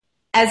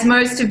As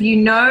most of you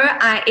know,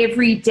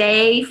 every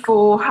day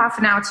for half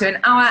an hour to an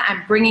hour,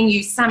 I'm bringing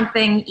you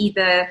something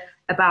either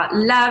about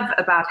love,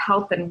 about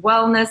health and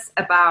wellness,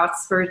 about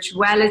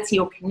spirituality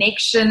or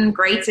connection,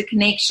 greater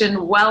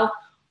connection, wealth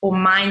or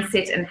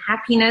mindset and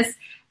happiness,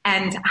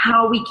 and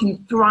how we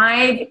can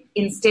thrive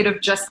instead of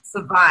just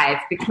survive,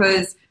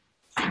 because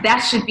that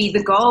should be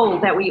the goal,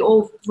 that we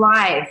all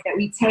thrive, that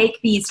we take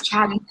these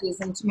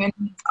challenges and turn them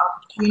into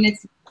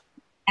opportunities,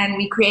 and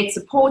we create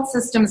support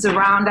systems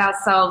around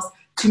ourselves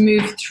to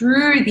move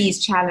through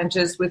these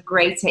challenges with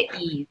greater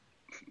ease.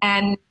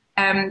 And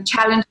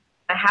challenges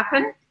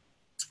happen,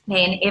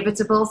 they're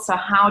inevitable, so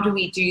how do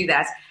we do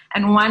that?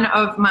 And one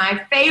of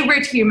my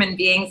favorite human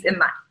beings in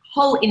the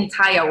whole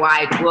entire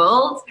wide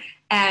world,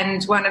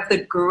 and one of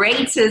the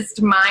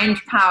greatest mind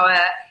power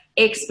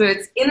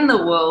experts in the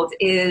world,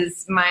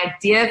 is my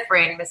dear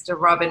friend, Mr.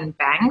 Robin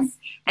Banks.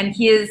 And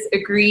he has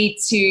agreed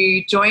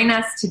to join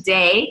us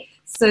today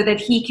so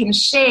that he can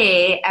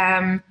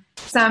share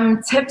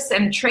some tips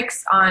and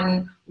tricks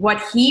on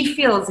what he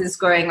feels is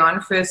going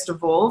on, first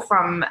of all,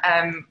 from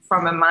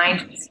a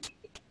mind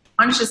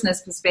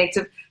consciousness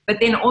perspective, but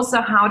then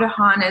also how to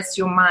harness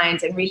your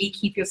mind and really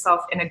keep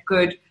yourself in a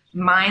good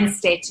mind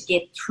state to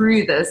get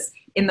through this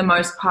in the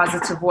most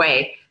positive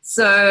way.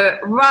 So,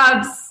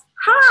 Robs,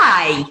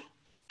 hi.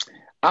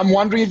 I'm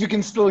wondering if you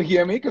can still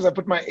hear me because I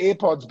put my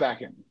AirPods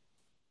back in.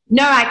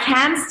 No, I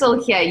can still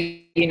hear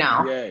you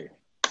now. Yay.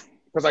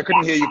 Because I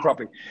couldn't hear you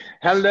properly.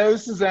 Hello,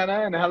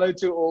 Susana, and hello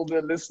to all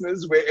the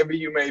listeners, wherever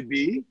you may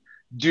be,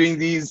 during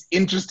these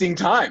interesting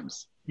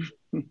times.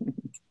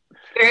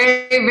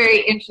 Very,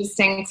 very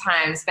interesting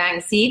times,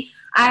 Banksy.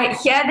 I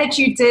hear that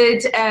you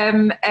did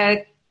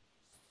a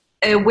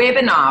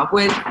webinar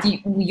with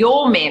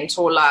your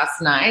mentor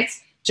last night,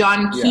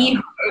 John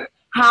Kehoe.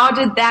 How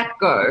did that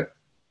go?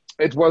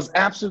 It was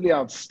absolutely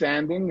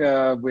outstanding.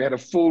 We had a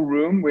full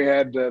room. We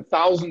had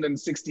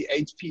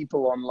 1,068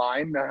 people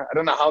online. I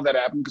don't know how that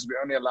happened because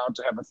we're only allowed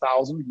to have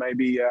 1,000.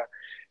 Maybe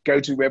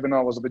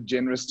GoToWebinar was a bit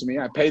generous to me.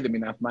 I pay them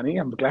enough money.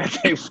 I'm glad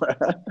they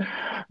were.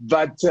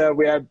 But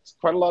we had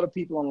quite a lot of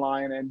people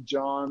online, and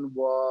John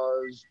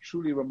was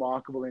truly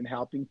remarkable in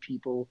helping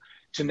people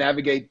to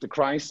navigate the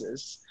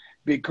crisis.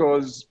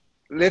 Because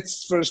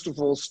let's first of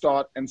all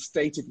start and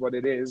state it what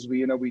it is.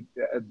 We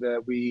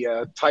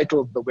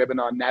titled the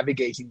webinar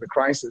 "Navigating the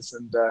Crisis,"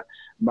 and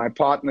my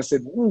partner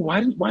said,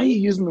 why are you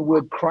using the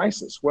word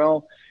crisis?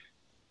 Well,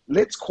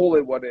 let's call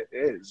it what it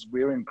is.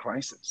 We're in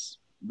crisis.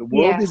 The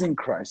world is in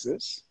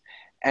crisis,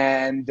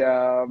 and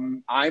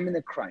I'm in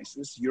a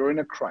crisis. You're in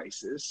a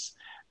crisis.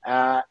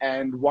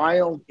 And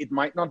while it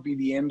might not be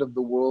the end of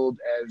the world,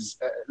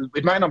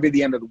 it might not be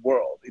the end of the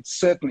world, it's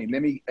certainly,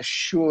 let me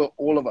assure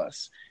all of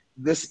us,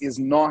 this is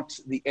not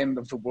the end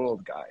of the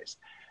world, guys.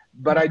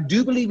 But I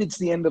do believe it's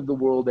the end of the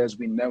world as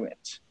we know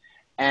it.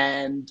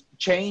 And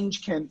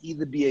change can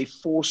either be a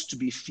force to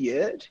be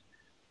feared,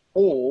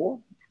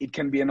 or it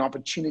can be an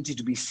opportunity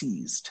to be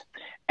seized.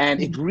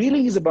 And it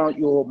really is about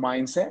your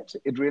mindset.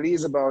 It really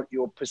is about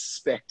your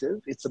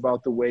perspective. It's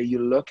about the way you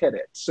look at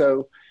it.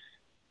 So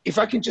if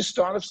I can just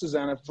start off,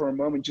 Susana, for a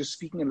moment, just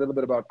speaking a little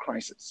bit about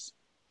crisis.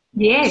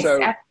 Yes,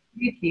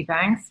 absolutely,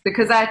 thanks.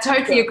 Because I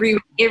totally agree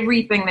with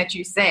everything that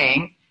you're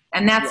saying.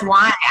 And that's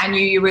why I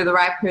knew you were the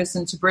right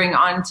person to bring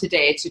on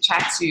today to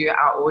chat to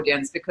our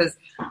audience, because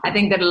I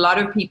think that a lot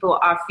of people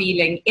are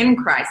feeling in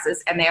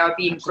crisis and they are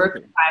being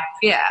gripped by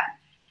fear.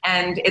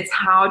 And it's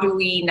how do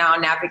we now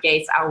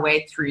navigate our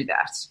way through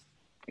that?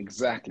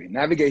 Exactly.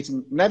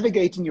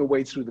 Navigating your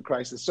way through the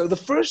crisis. So the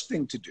first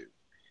thing to do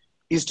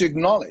is to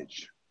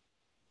acknowledge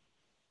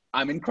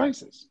I'm in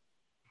crisis.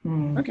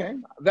 Okay.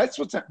 That's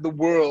what's happening. The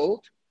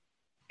world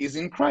is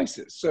in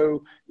crisis.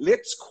 So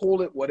let's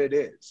call it what it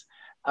is.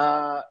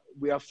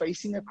 We are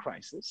facing a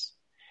crisis.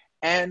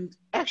 And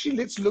actually,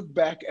 let's look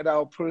back at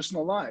our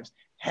personal lives.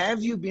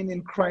 Have you been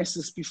in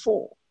crisis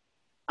before?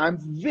 I'm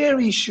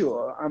very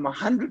sure, I'm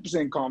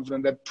 100%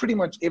 confident that pretty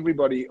much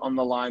everybody on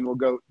the line will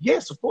go,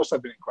 yes, of course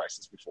I've been in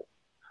crisis before.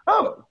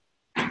 Oh,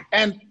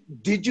 and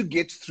did you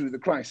get through the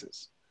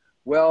crisis?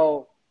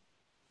 Well,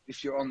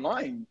 if you're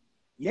online,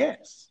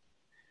 yes.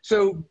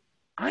 So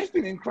I've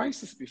been in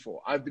crisis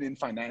before. I've been in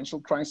financial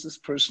crisis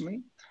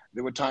personally.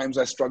 There were times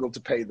I struggled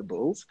to pay the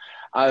bills.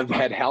 I've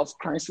had health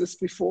crisis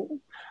before.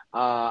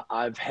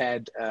 I've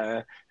had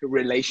a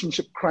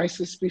relationship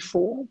crisis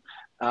before.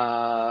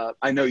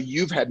 I know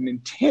you've had an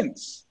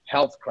intense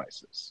health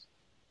crisis.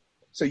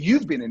 So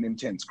you've been in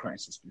intense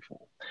crisis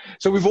before.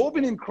 So we've all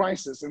been in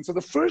crisis. And so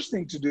the first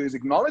thing to do is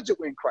acknowledge that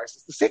we're in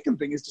crisis. The second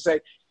thing is to say,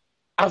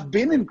 I've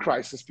been in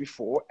crisis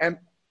before and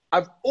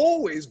I've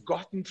always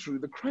gotten through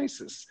the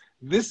crisis.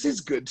 This is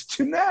good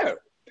to know.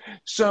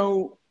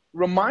 So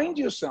remind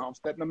yourself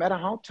that no matter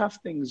how tough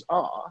things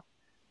are,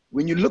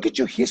 when you look at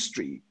your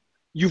history,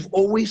 you've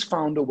always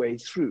found a way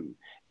through.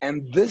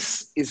 And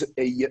this is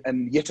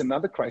yet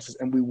another crisis,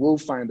 and we will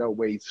find our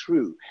way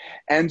through.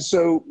 And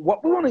so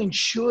what we want to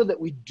ensure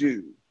that we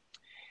do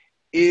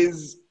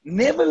is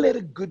never let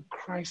a good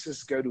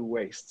crisis go to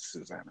waste,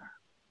 Susana.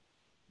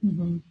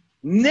 Mm-hmm.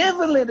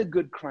 Never let a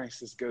good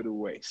crisis go to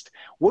waste.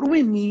 What do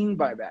we mean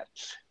by that?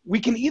 We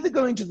can either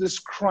go into this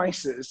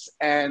crisis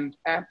and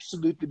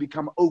absolutely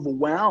become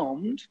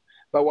overwhelmed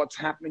by what's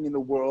happening in the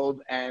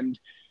world and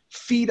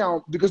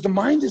because the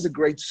mind is a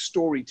great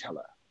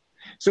storyteller.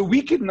 So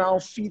we can now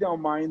feed our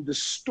mind the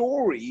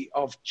story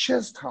of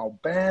just how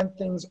bad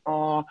things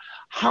are.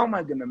 How am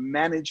I going to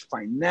manage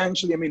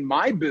financially? I mean,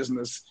 my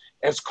business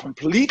has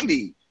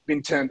completely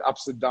been turned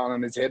upside down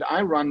on its head.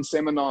 I run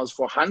seminars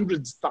for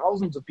hundreds,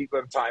 thousands of people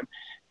at a time.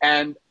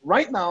 And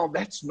right now,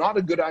 that's not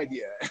a good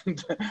idea.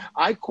 And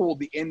I called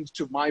the end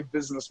to my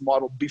business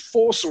model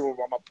before Cyril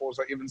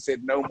Ramaphosa even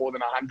said no more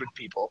than 100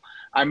 people.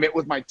 I met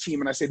with my team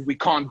and I said, we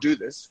can't do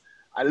this.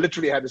 I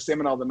literally had a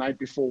seminar the night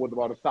before with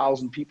about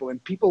 1,000 people,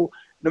 and people,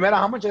 no matter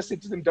how much I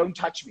said to them, don't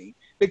touch me,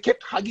 they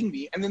kept hugging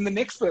me, and then the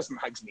next person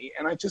hugs me,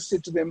 and I just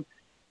said to them,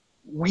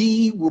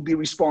 we will be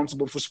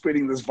responsible for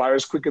spreading this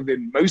virus quicker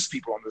than most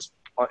people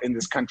in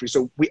this country,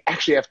 so we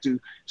actually have to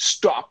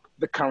stop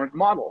the current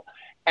model.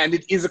 And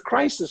it is a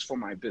crisis for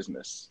my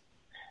business,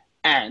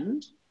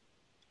 and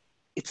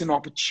it's an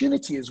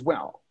opportunity as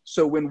well.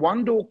 So when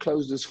one door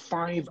closes,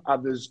 5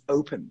 others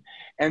open.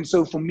 And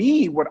so for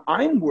me, what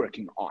I'm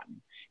working on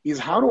is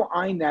how do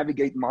I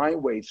navigate my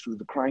way through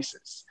the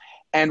crisis?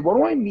 And what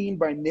do I mean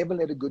by never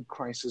let a good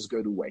crisis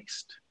go to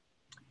waste?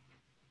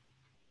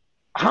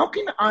 How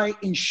can I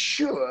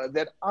ensure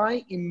that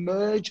I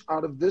emerge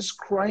out of this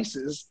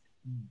crisis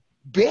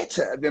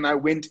better than I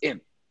went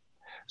in?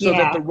 So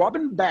that the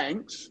Robin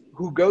Banks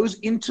who goes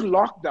into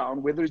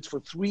lockdown, whether it's for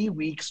 3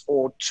 weeks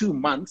or 2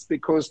 months,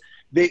 because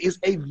there is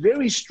a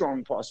very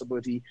strong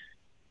possibility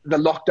the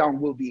lockdown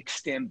will be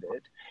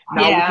extended.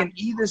 Now, we can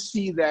either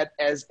see that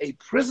as a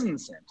prison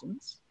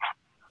sentence,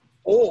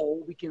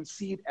 or we can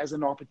see it as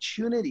an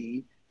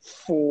opportunity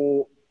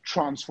for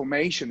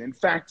transformation. In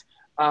fact,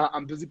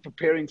 I'm busy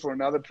preparing for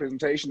another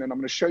presentation, and I'm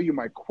going to show you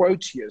my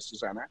quote here,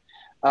 Susana.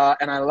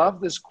 And I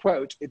love this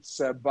quote. It's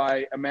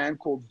by a man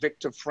called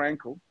Viktor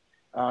Frankl.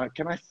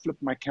 Can I flip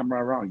my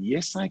camera around?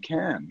 Yes, I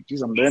can.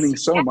 Geez, I'm learning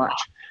so much.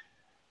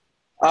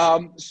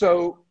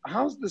 So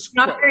how's this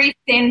quote? Not very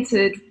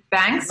centered,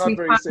 Banks. Not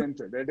very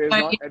centered.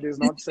 It is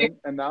not centered.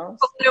 And now?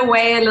 Pull it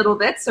away a little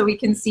bit so we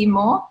can see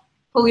more.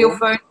 Pull your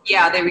phone.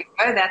 Yeah, there we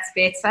go. That's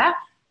better.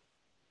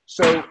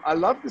 So I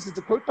love this. It's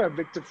a quote by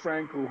Viktor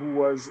Frankl, who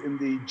was in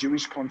the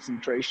Jewish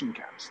concentration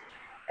camps.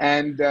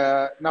 And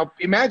now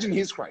imagine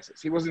his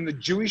crisis. He was in the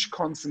Jewish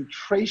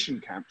concentration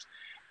camps,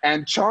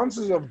 and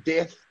chances of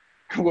death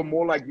were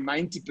more like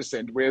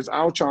 90%, whereas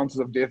our chances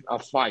of death are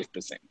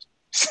 5%.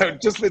 So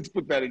just let's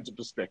put that into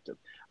perspective.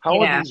 How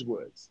are these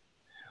words?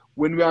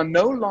 When we are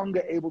no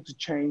longer able to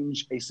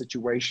change a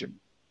situation,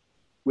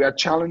 we are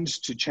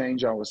challenged to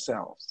change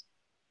ourselves.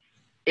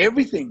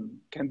 Everything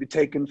can be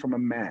taken from a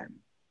man,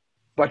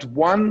 but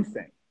one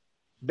thing,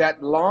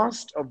 that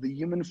last of the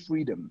human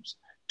freedoms,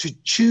 to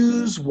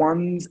choose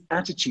one's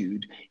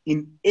attitude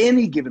in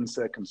any given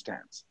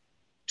circumstance,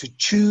 to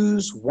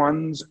choose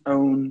one's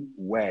own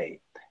way.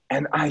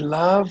 And I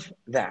love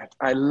that.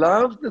 I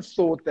love the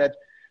thought that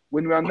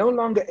when we are no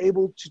longer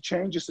able to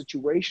change a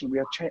situation,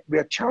 we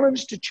are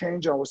challenged to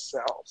change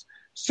ourselves.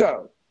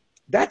 So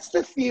that's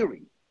the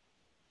theory.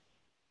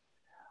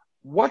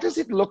 What does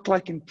it look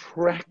like in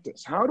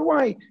practice? How do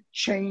I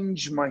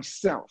change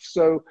myself?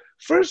 So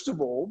first of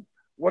all,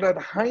 what I'd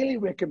highly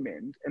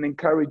recommend and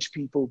encourage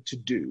people to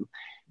do,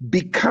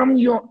 become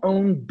your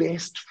own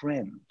best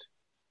friend.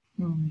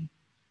 Mm.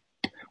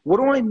 What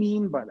do I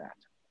mean by that?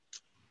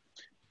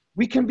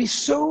 We can be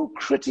so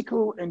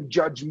critical and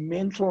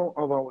judgmental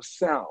of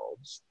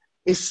ourselves,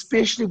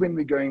 especially when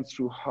we're going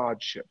through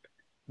hardship.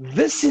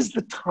 This is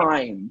the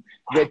time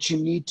that you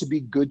need to be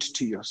good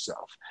to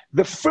yourself.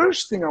 The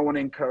first thing I want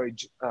to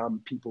encourage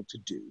people to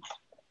do,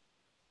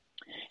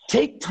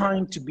 take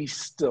time to be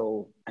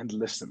still and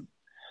listen.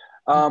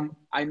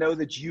 I know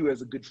that you,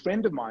 as a good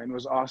friend of mine,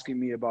 was asking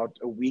me about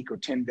a week or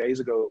 10 days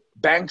ago,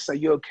 Banks, are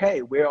you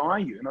okay? Where are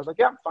you? And I was like,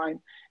 yeah, I'm fine.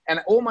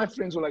 And all my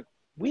friends were like,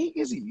 where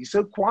is he? He's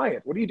so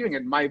quiet. What are you doing?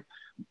 And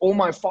all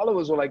my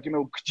followers were like,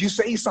 could you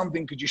say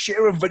something? Could you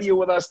share a video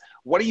with us?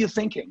 What are you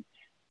thinking?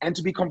 And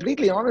to be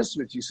completely honest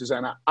with you,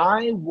 Susana,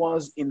 I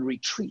was in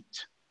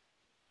retreat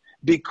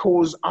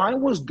because I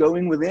was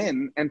going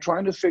within and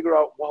trying to figure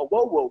out,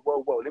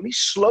 whoa. Let me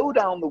slow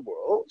down the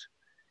world.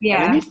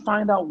 Yeah. And let me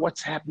find out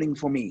what's happening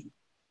for me.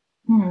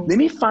 Hmm. Let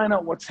me find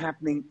out what's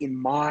happening in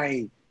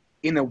my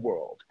inner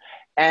world.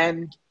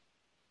 And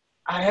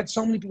I had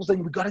so many people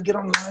saying, we got to get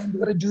online, we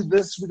got to do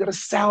this, we got to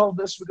sell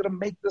this, we got to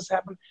make this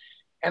happen.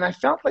 And I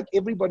felt like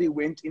everybody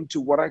went into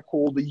what I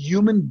call the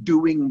human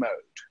doing mode.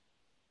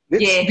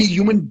 Let's be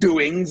human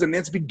doings, and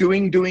let's be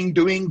doing, got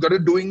to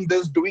doing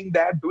this, doing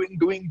that,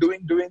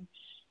 doing.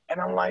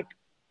 And I'm like,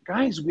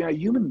 guys, we are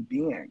human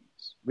beings.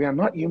 We are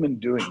not human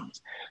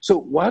doings. So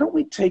why don't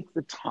we take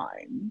the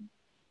time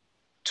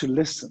to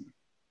listen?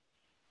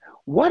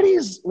 What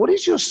is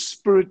your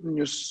spirit and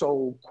your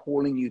soul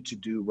calling you to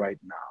do right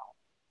now?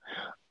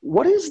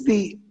 What is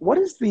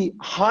the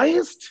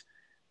highest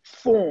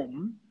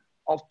form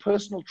of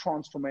personal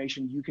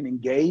transformation you can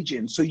engage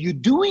in. So you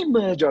do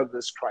emerge out of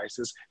this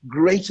crisis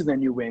greater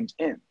than you went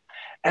in.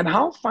 And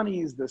how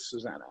funny is this,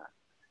 Susana?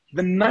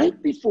 The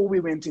night before we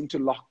went into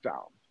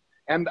lockdown,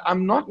 and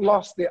I'm not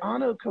lost, there are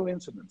no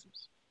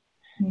coincidences.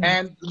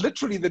 And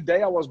literally the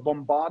day I was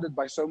bombarded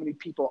by so many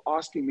people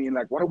asking me,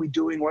 like, what are we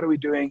doing? What are we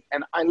doing?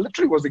 And I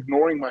literally was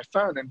ignoring my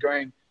phone and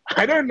going,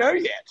 I don't know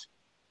yet.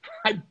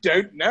 I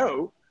don't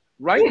know.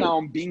 Right now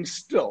I'm being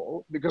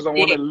still because I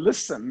want to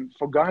listen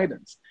for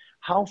guidance.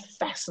 How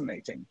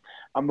fascinating.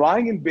 I'm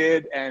lying in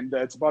bed and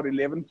it's about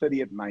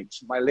 11:30 at night.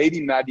 My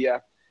lady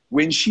Nadia,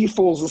 when she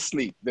falls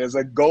asleep, there's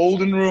a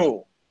golden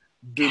rule.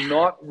 Do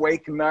not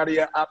wake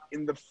Nadia up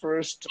in the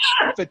first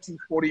 30,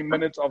 40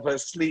 minutes of her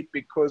sleep,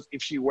 because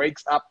if she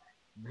wakes up,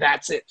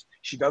 that's it.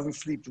 She doesn't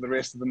sleep for the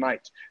rest of the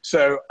night.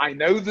 So I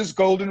know this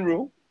golden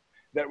rule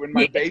that when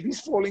my baby's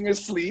falling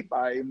asleep,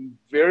 I'm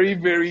very,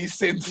 very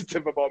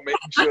sensitive about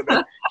making sure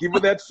that give her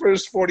that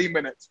first 40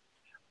 minutes.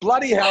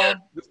 Bloody hell,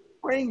 this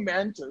praying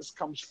mantis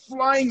comes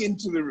flying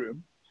into the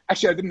room.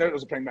 Actually, I didn't know it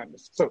was a praying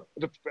mantis. So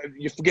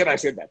you forget I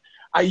said that.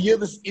 I hear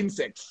this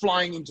insect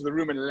flying into the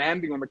room and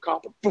landing on the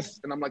carpet. Poof,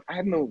 and I'm like, I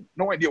had no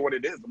idea what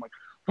it is. I'm like,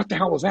 what the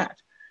hell was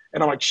that?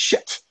 And I'm like,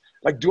 shit.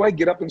 Like, do I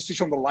get up and switch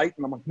on the light?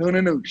 And I'm like,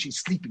 no, she's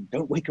sleeping.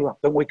 Don't wake her up.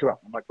 Don't wake her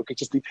up. I'm like, okay,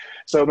 just sleep.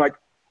 So I'm like,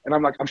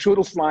 I'm sure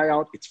it'll fly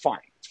out. It's fine.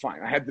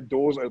 I had the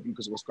doors open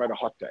because it was quite a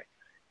hot day.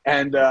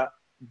 And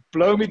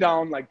blow me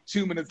down, like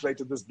 2 minutes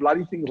later, this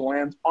bloody thing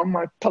lands on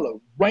my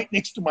pillow right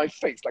next to my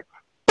face. Like,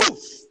 poof.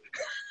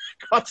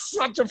 Got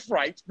such a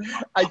fright.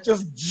 I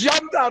just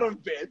jumped out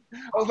of bed.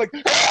 I was like,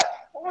 ah,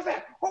 what was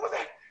that?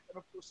 And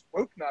of course,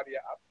 woke Nadia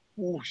up.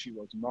 Oh, she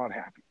was not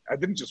happy. I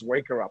didn't just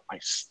wake her up. I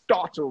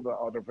startled her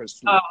out of her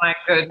sleep. Oh, my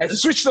goodness. I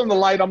switched on the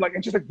light. I'm like,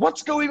 and she's like,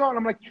 what's going on?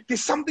 I'm like,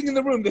 there's something in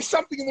the room.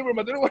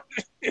 I don't know what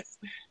it is.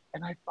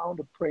 And I found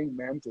a praying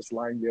mantis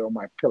lying there on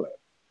my pillow.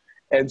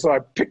 And so I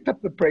picked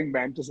up the praying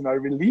mantis and I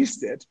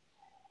released it.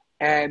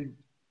 And,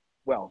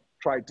 well,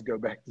 tried to go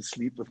back to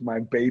sleep with my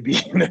baby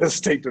in a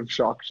state of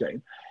shock,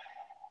 Shane.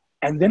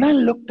 And then I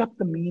looked up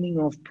the meaning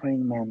of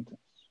praying mantis.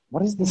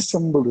 What is the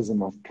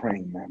symbolism of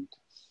praying mantis?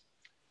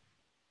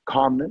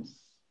 Calmness,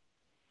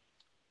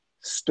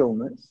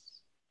 stillness,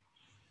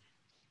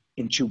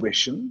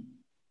 intuition.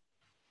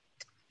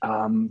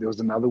 There was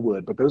another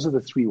word, but those are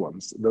the three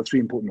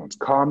important ones.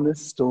 Calmness,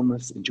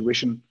 stillness,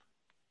 intuition,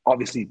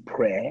 obviously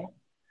prayer,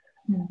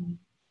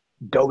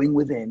 going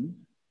within.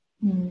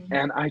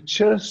 And I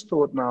just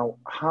thought, now,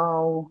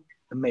 how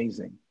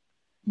amazing.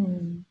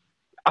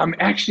 I'm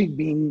actually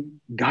being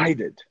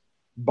guided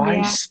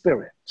by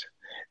spirit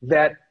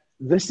that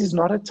this is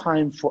not a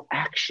time for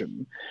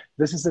action.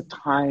 This is a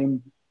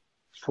time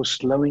for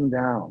slowing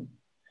down.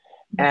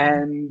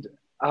 And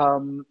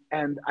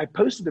I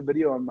posted a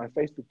video on my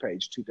Facebook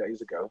page 2 days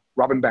ago,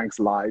 Robin Banks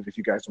Live, if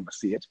you guys want to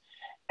see it.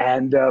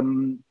 And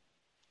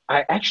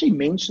I actually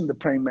mentioned the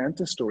praying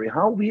mantis story.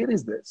 How weird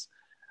is this?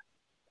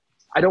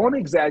 I don't want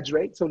to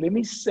exaggerate. So let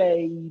me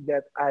say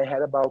that I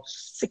had about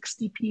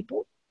 60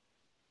 people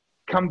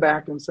come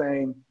back and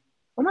saying,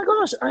 oh my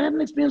gosh, I had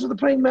an experience with the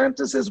praying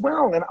mantis as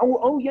well. And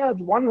oh yeah,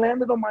 one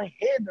landed on my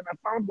head and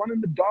I found one in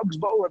the dog's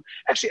bowl. And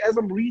actually, as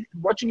I'm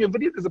watching your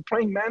video, there's a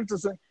praying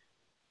mantis.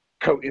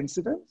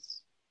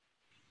 Coincidence?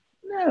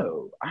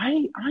 No,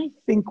 I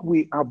think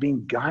we are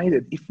being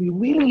guided if we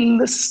really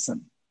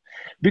listen.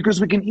 Because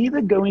we can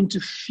either go into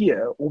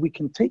fear or we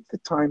can take the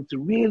time to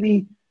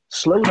really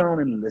slow down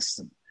and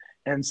listen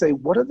and say,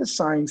 what are the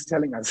signs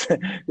telling us?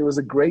 There was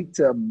a great...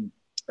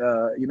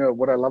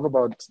 what I love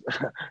about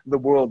the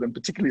world, and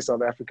particularly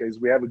South Africa, is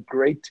we have a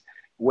great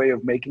way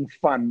of making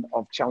fun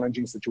of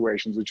challenging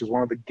situations, which is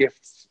one of the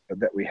gifts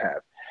that we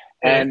have.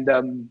 And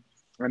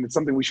it's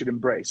something we should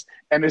embrace.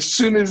 And as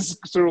soon as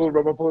Cyril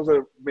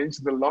Ramaphosa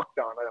mentioned the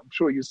lockdown, I'm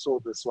sure you saw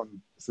this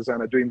one,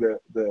 Susana, doing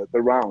the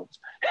rounds.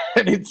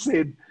 And it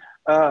said,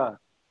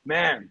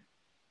 man,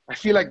 I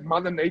feel like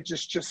Mother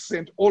Nature's just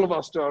sent all of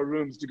us to our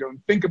rooms to go and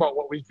think about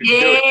what we've been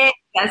doing.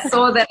 I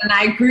saw that and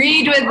I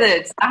agreed with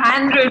it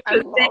 100%.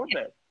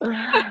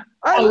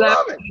 I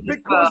love it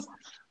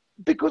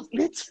because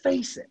let's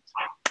face it,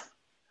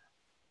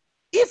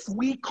 if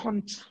we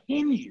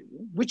continue,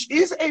 which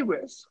is a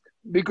risk,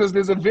 because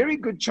there's a very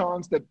good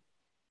chance that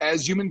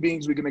as human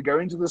beings, we're going to go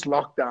into this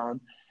lockdown,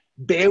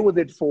 bear with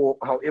it for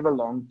however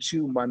long,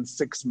 2 months,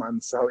 6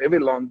 months, however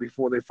long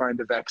before they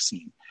find a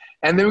vaccine.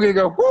 And then we're going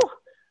to go, whew,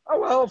 oh,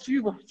 well, a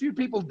few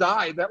people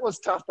died. That was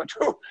tough, but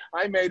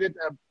I made it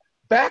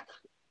back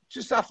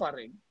to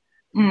suffering,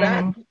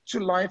 back to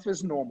life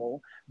as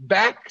normal,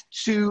 back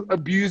to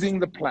abusing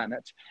the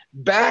planet,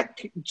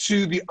 back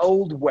to the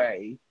old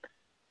way,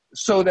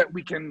 so that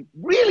we can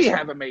really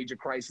have a major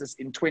crisis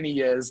in 20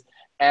 years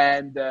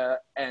and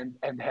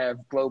have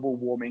global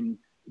warming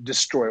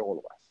destroy all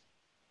of us.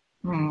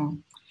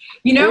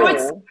 You know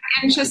what's so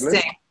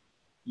interesting?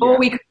 Or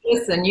we could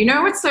listen. You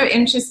know what's so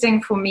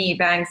interesting for me,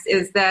 Banks,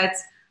 is that,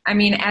 I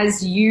mean,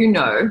 as you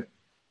know,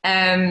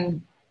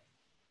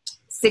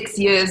 6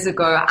 years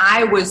ago,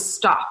 I was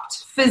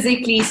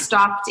physically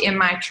stopped in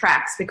my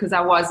tracks because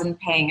I wasn't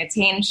paying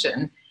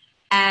attention.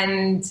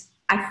 And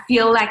I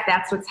feel like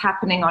that's what's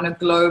happening on a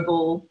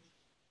global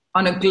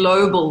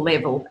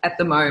level at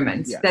the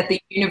moment, that the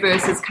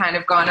universe has kind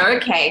of gone,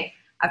 okay,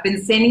 I've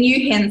been sending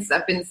you hints,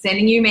 I've been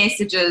sending you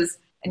messages,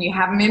 and you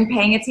haven't been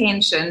paying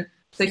attention.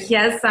 So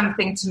here's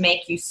something to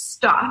make you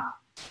stop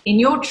in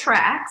your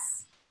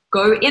tracks,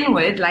 go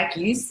inward, like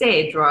you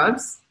said,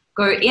 Robs,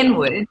 go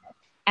inward,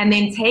 and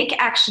then take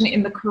action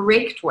in the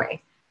correct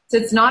way. So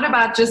it's not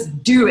about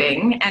just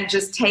doing and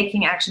just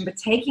taking action, but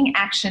taking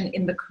action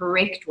in the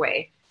correct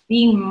way,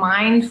 being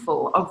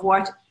mindful of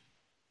what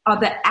are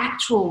the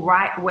actual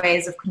right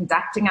ways of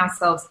conducting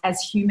ourselves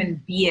as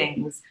human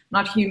beings,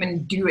 not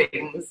human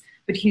doings,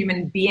 but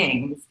human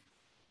beings.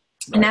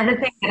 Right. Another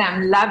thing that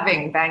I'm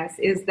loving, Banks,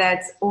 is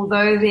that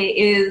although there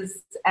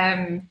is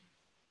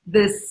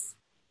this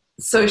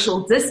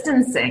social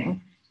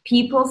distancing,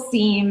 people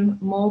seem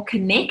more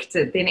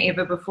connected than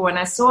ever before. And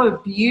I saw a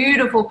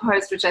beautiful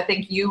post, which I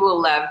think you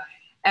will love,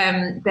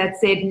 that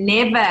said,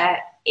 never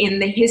in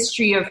the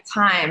history of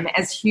time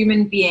as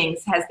human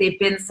beings has there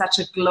been such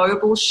a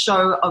global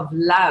show of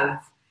love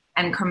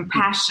and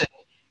compassion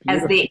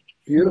as there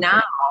is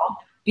now,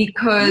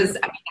 because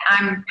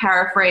I'm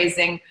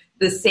paraphrasing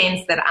the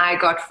sense that I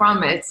got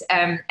from it,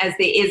 as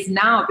there is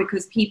now,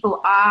 because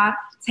people are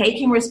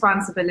taking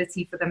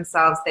responsibility for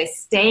themselves. They're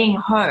staying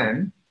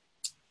home,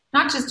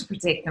 not just to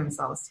protect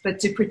themselves, but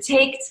to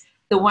protect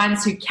the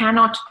ones who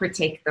cannot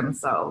protect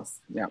themselves.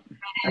 Yeah,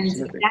 and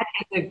absolutely. That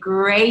is a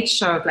great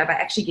show of love. I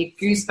actually get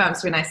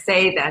goosebumps when I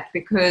say that,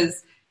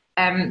 because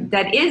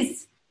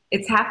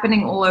it's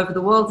happening all over the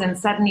world, and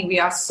suddenly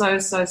we are so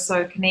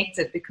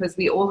connected, because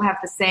we all have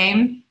the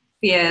same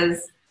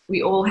fears,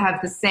 we all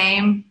have the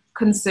same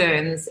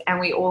concerns, and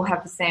we all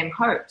have the same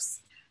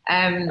hopes.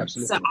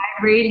 So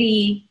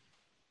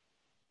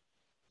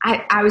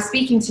I was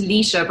speaking to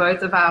Leisha,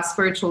 both of our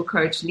spiritual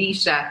coach,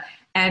 Leisha,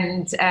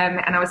 and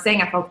I was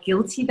saying I felt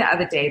guilty the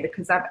other day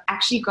because I've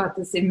actually got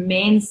this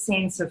immense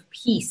sense of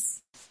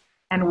peace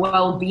and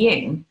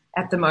well-being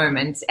at the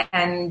moment.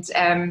 And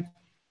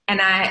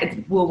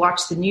I will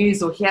watch the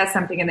news or hear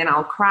something and then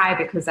I'll cry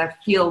because I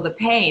feel the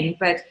pain.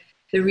 But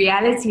the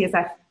reality is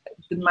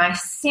my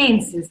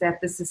sense is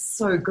that this is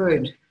so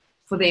good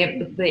for the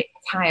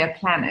entire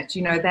planet.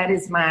 You know, that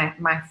is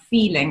my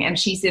feeling. And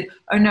she said,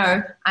 oh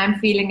no, I'm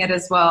feeling it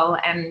as well.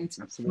 And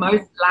Absolutely.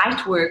 Most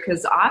light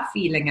workers are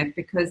feeling it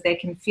because they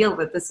can feel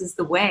that this is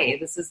the way,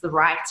 this is the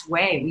right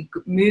way,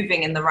 we're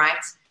moving in the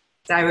right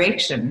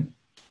direction.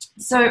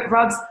 So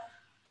Robs,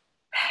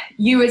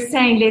 you were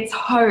saying, let's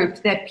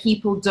hope that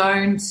people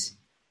don't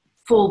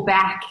fall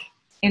back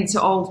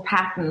into old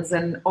patterns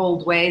and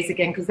old ways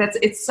again, because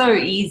it's so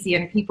easy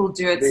and people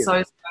do it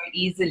so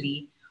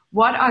easily.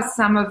 What are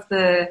some of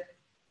the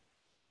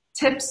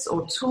tips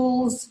or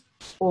tools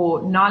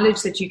or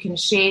knowledge that you can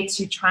share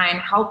to try and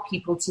help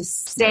people to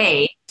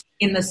stay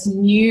in this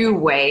new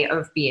way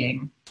of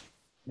being?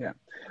 Yeah.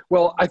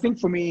 Well, I think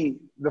for me,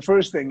 the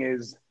first thing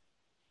is,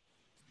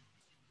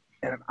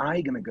 am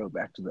I going to go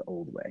back to the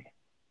old way?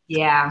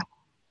 Yeah.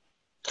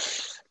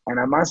 And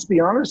I must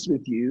be honest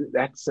with you,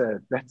 that's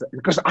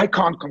because I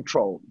can't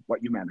control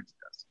what humanity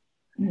does.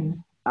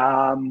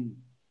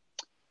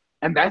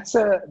 And that's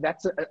a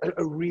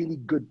really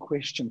good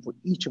question for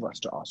each of us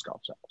to ask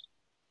ourselves.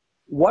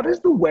 What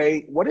is the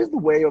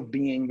way of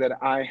being that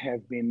I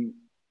have been,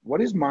 what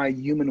is my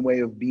human way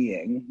of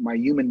being, my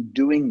human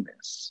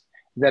doingness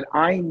that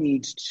I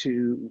need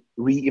to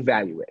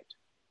reevaluate?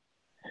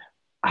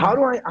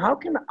 How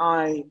can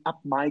I up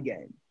my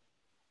game?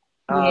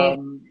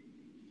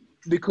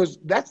 Because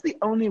that's the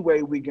only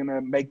way we're going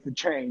to make the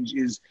change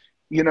is,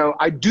 you know,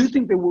 I do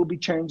think there will be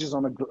changes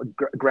on a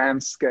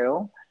grand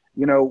scale.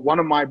 You know, one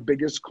of my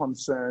biggest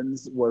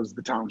concerns was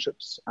the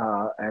townships,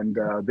 and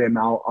there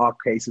now are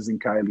cases in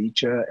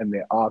Khayelitsha and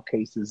there are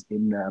cases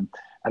in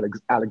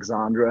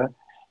Alexandra.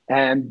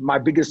 And my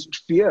biggest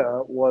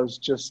fear was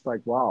just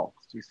like, wow,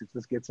 if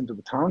this gets into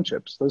the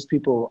townships, those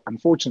people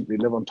unfortunately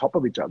live on top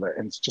of each other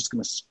and it's just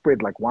going to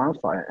spread like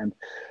wildfire. And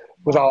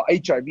with our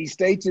HIV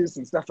status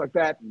and stuff like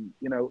that, and,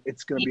 you know,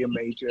 it's going to be a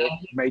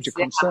major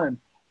concern.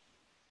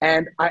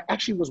 And I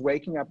actually was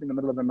waking up in the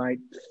middle of the night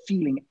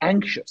feeling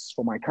anxious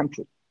for my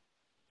country.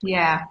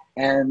 Yeah.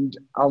 And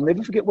I'll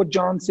never forget what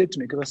John said to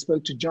me, because I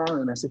spoke to John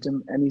and I said to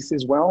him, and he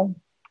says, well,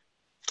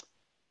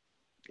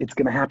 it's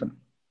going to happen.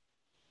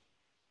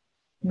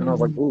 And I was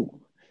like, ooh.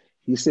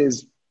 He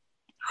says,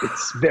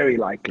 it's very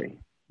likely.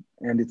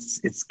 And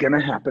it's going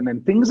to happen.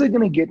 And things are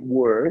going to get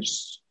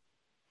worse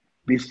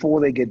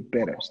before they get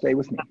better. Stay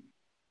with me.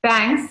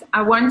 Thanks.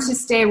 I want to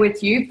stay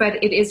with you,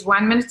 but it is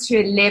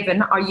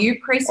 11:01. Are you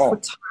pressed for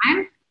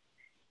time?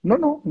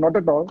 No, not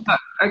at all. Oh,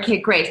 okay,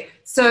 great.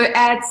 So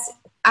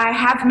I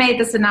have made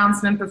this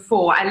announcement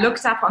before. I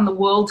looked up on the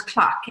world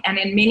clock, and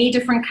in many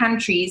different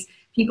countries,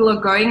 people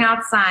are going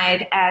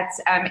outside at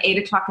 8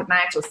 o'clock at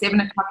night or 7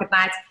 o'clock at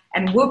night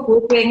and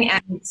whooping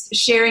and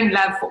sharing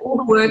love for all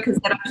the workers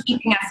that are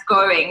keeping us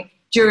going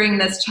during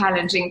this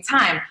challenging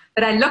time.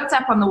 But I looked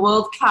up on the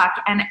world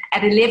clock, and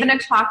at 11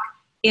 o'clock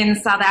in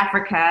South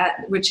Africa,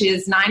 which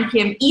is 9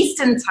 p.m.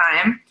 Eastern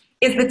time,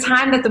 is the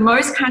time that the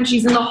most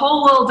countries in the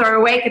whole world are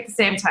awake at the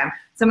same time.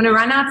 So I'm going to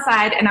run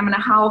outside and I'm going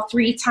to howl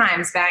 3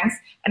 times, Banks,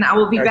 and I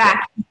will be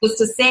back in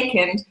just a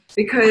second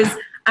because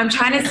I'm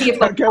trying to see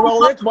if... Okay, well,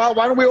 why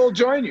don't we all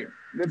join you?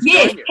 Let's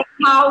join you.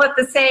 Howl at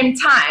the same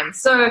time.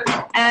 So,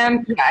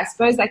 yeah, I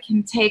suppose I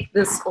can take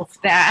this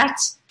off that.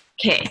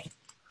 Okay.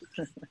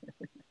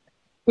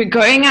 We're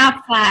going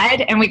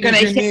outside and we're going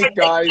to... unique,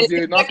 guys.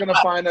 You're not going to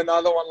find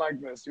another one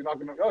like this. You're not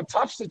going to... Oh,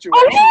 tough situation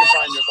you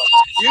find yourself.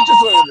 You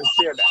just wanted to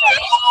hear that.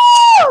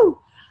 Oh!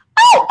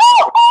 Oh!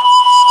 Oh!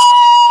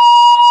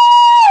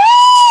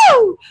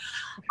 Oh!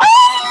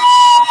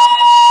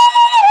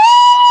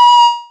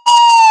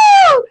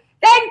 Oh!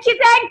 Thank you,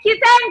 thank you,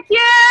 thank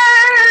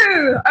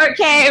you!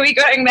 Okay, we're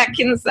going back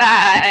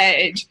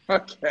inside.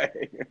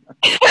 Okay.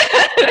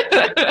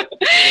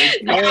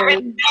 I'm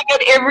doing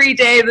it every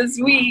day this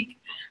week.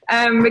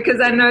 Because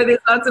I know there's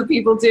lots of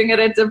people doing it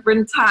at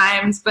different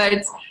times,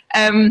 but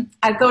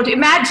I thought,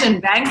 imagine,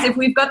 Banks, if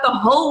we've got the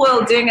whole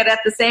world doing it at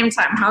the same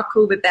time, how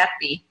cool would that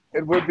be?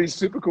 It would be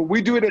super cool.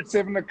 We do it at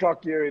 7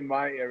 o'clock here in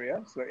my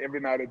area, so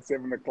every night at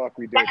 7 o'clock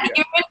we do it here.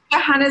 You're in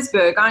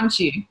Johannesburg, aren't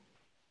you?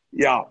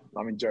 Yeah,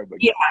 I'm in Joburg.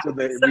 Yeah, so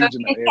the so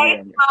regional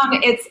area.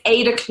 It's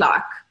 8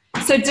 o'clock.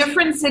 So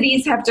different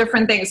cities have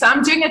different things. So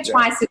I'm doing it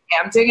twice a day.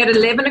 I'm doing it at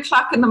 11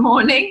 o'clock in the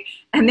morning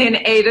and then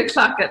 8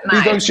 o'clock at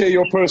night. Please don't share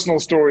your personal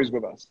stories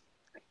with us.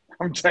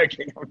 I'm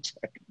joking.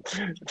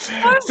 So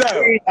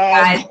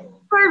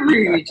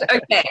rude.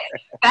 Okay,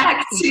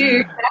 back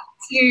to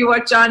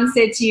what John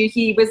said to you.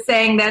 He was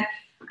saying that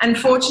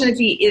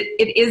unfortunately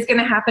it is going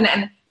to happen.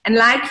 And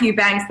like you,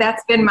 Banks,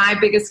 that's been my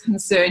biggest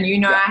concern. You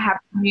know, I have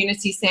a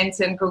community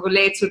center in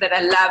Gugulethu that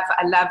I love.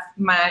 I love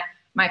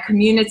my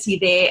community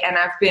there, and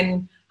I've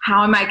been,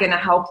 how am I going to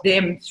help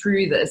them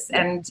through this?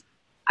 And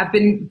I've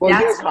been,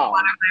 that's one of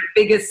my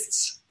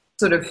biggest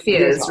sort of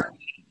fears.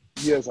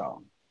 Yes,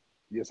 how.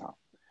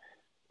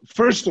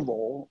 First of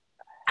all,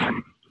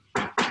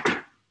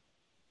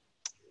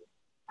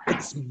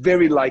 it's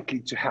very likely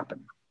to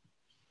happen.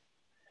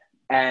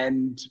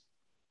 And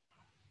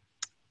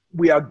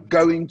we are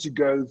going to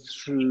go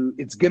through,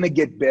 it's going to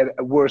get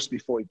worse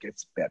before it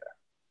gets better.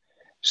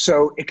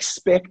 So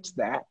expect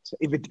that.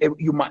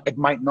 It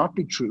might not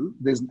be true.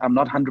 I'm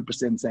not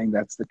 100% saying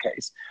that's the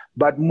case,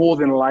 but more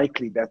than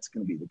likely that's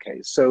going to be the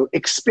case. So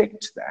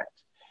expect that.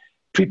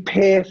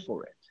 Prepare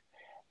for it.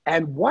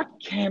 And what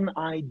can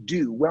I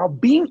do? Well,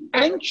 being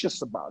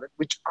anxious about it,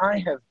 which I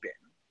have been,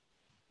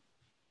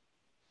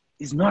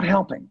 is not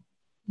helping.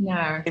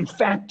 No. In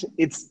fact,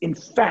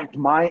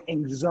 my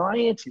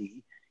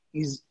anxiety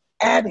is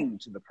adding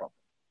to the problem.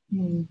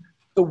 Mm.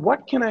 So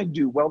what can I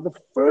do? Well, the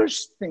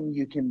first thing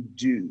you can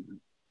do,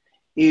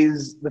 let me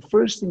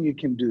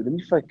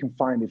see if I can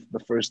find the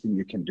first thing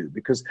you can do,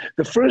 because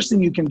the first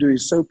thing you can do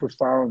is so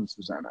profound,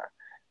 Susana,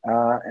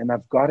 and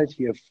I've got it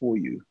here for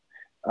you.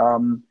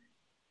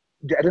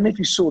 I don't know if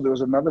you saw, there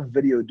was another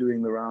video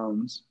doing the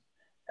rounds,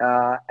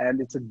 and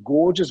it's a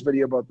gorgeous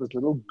video about this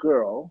little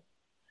girl.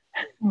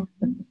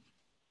 Mm-hmm.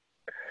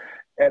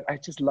 And I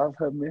just love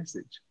her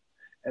message.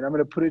 And I'm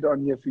going to put it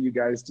on here for you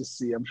guys to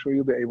see. I'm sure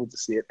you'll be able to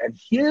see it. And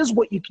here's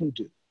what you can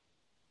do.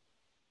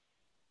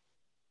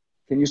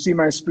 Can you see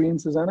my screen,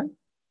 Susana?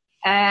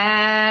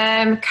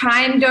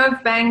 Kind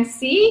of,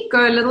 Banksy.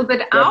 Go a little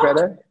bit out.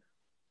 Better?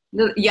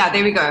 Yeah,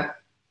 there we go.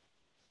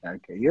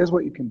 Okay, here's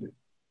what you can do.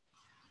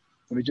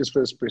 Let me just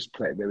first press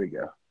play. There we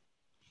go.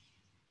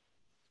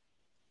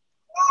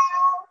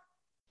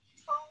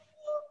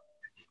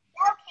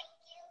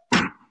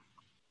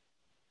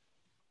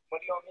 What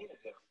do you want me to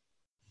do?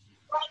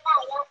 Write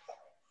about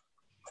yourself.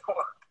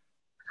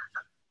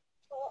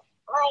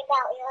 Write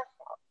about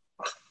yourself.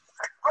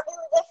 I'll do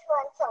this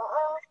one, so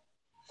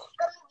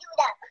come do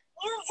that.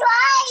 You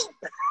try!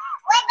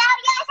 Write about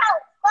yourself.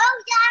 Go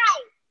try!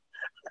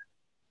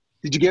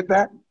 Did you get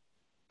that?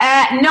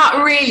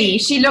 Not really.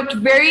 She looked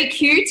very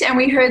cute, and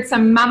we heard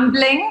some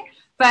mumbling,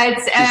 but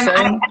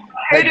I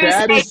heard her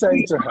dad is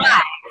saying to her,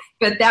 live,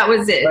 but that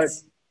was it.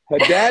 Her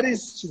dad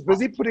she's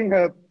busy putting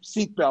her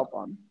seatbelt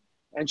on,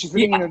 and she's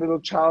sitting in a little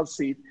child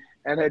seat,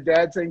 and her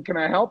dad's saying, "Can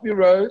I help you,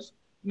 Rose?"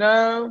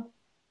 No,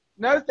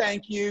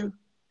 thank you.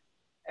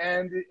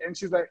 And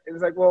she's like,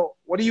 well,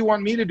 what do you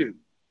want me to do?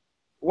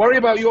 Worry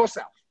about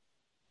yourself.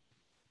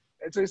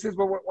 And so he says,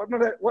 well,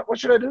 what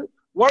should I do?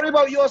 Worry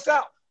about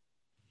yourself.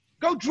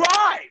 Go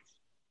drive.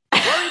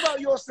 Worry about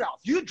yourself.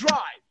 You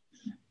drive.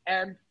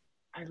 And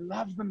I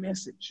love the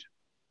message.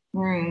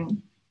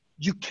 Mm.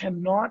 You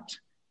cannot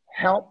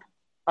help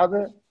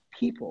other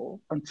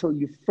people until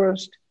you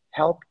first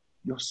help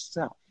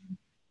yourself.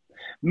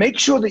 Make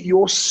sure that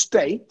your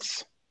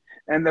state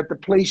and that the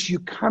place you're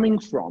coming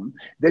from,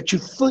 that you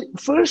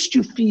first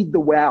you feed the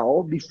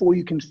well before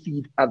you can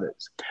feed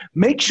others.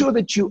 Make sure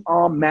that you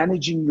are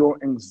managing your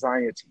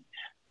anxiety.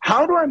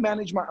 How do I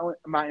manage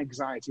my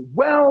anxiety?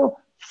 Well,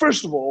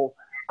 first of all,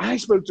 I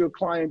spoke to a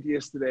client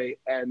yesterday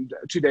and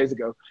 2 days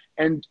ago,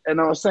 and I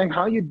was saying,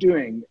 "How are you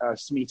doing,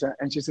 Smita?"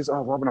 And she says,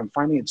 "Oh, Robin, I'm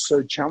finding it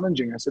so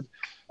challenging." I said,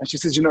 and she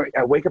says,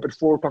 I wake up at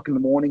 4:00 in the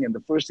morning, and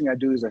the first thing I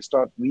do is I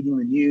start reading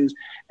the news,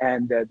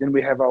 and then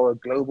we have our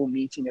global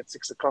meeting at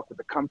 6:00 with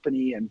the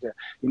company, and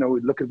we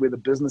look at where the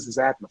business is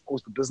at, and of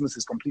course the business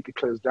is completely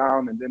closed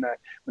down. And then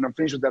when I'm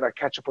finished with that, I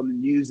catch up on the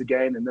news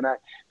again, and then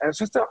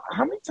so I said,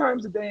 "How many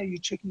times a day are you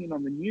checking in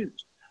on the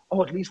news?"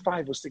 "Oh, at least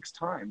 5 or 6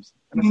 times."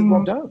 And I said,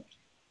 "Well, don't."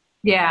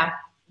 Yeah.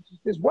 She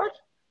says, "What?"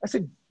 I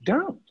said,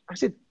 "Don't." I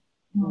said,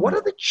 "What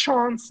are the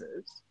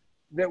chances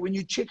that when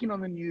you check in on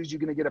the news, you're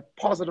going to get a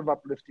positive,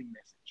 uplifting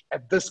message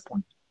at this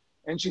point?"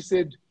 And she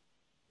said,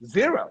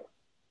 0.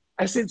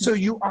 I said, "So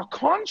you are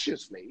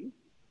consciously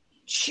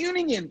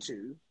tuning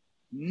into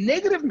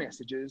negative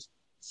messages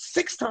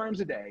 6 times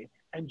a day,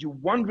 and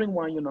you're wondering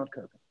why you're not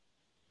coping."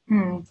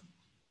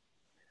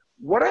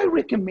 What I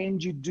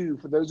recommend you do,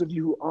 for those of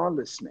you who are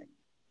listening,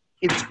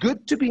 it's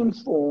good to be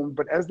informed,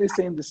 but as they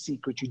say in The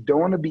Secret, you don't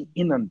want to be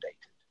inundated.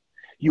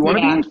 You want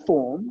to be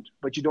informed,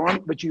 but you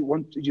don't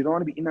want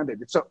to be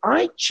inundated. So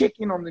I check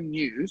in on the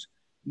news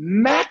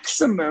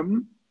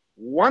maximum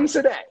once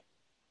a day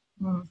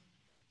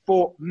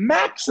for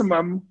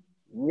maximum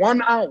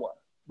 1 hour,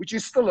 which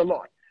is still a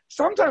lot.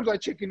 Sometimes I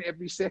check in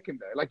every second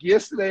day. Like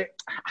yesterday,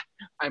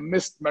 I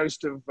missed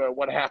most of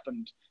what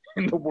happened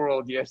in the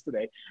world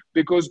yesterday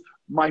because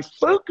my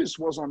focus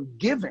was on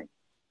giving.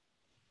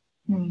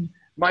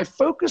 My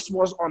focus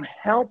was on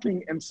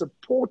helping and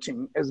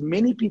supporting as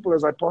many people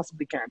as I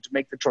possibly can to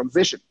make the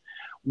transition.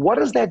 What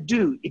does that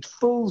do? It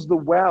fills the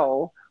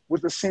well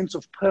with a sense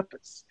of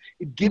purpose.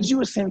 It gives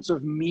you a sense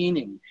of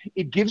meaning.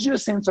 It gives you a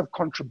sense of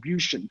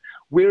contribution.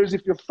 Whereas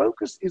if your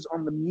focus is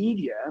on the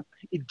media,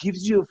 it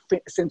gives you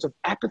a sense of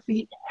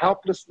apathy,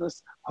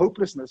 helplessness,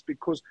 hopelessness,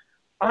 because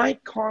I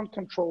can't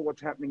control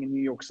what's happening in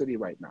New York City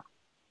right now.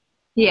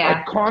 Yeah.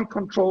 I can't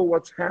control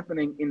what's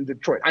happening in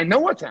Detroit. I know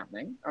what's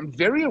happening. I'm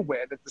very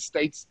aware that the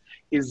States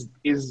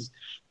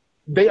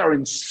they are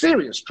in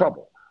serious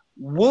trouble.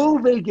 Will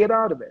they get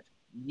out of it?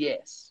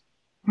 Yes.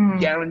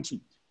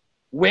 Guaranteed.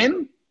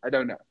 When? I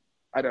don't know.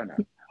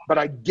 But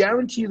I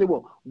guarantee they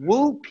will.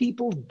 Will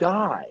people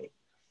die?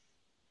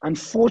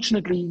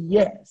 Unfortunately,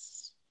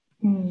 yes.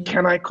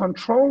 Can I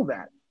control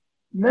that?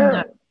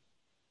 No.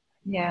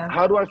 Yeah.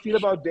 How do I feel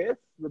about death?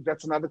 Look,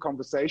 that's another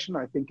conversation.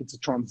 I think it's a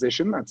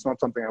transition. That's not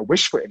something I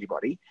wish for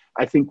anybody.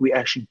 I think we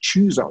actually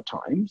choose our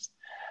times.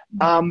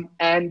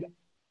 And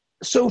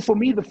so for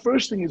me, the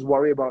first thing is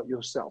worry about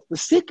yourself. The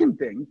second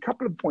thing, a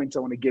couple of points I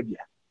want to give you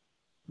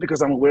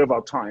because I'm aware of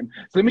our time.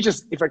 So let me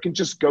if I can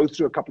just go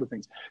through a couple of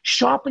things.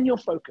 Sharpen your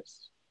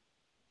focus.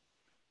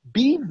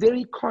 Be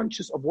very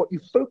conscious of what you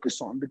focus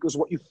on, because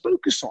what you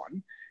focus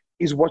on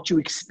is what you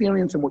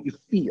experience and what you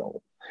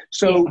feel.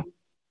 So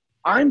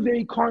I'm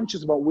very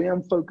conscious about where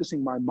I'm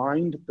focusing my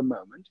mind at the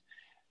moment.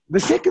 The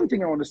second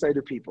thing I want to say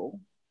to people,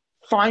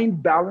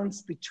 find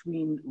balance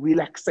between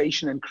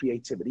relaxation and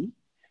creativity.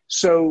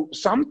 So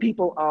some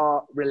people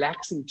are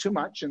relaxing too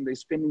much and they're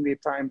spending their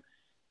time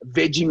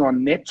vegging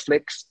on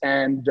Netflix.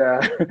 And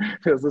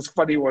there's this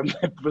funny one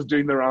that was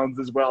doing the rounds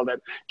as well,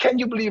 that, can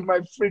you believe my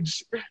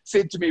fridge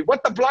said to me,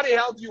 "What the bloody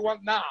hell do you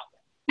want now?"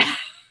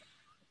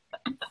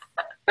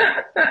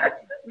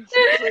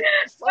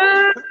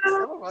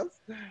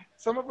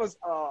 Some of us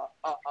are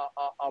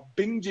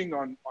binging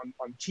on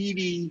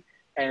TV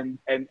and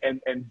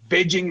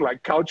vegging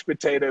like couch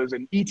potatoes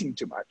and eating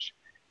too much.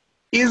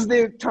 Is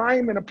there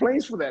time and a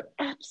place for that?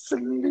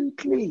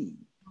 Absolutely.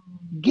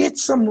 Get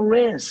some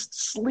rest,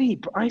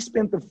 sleep. I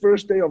spent the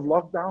first day of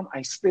lockdown,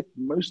 I slept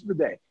most of the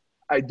day.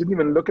 I didn't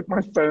even look at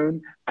my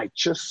phone. I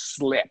just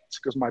slept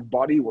because my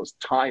body was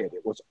tired.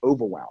 It was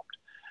overwhelmed.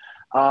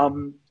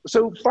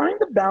 So find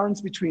the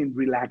balance between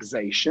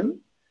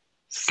relaxation,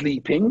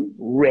 sleeping,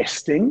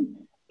 resting,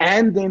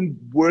 and then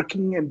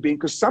working and being,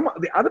 because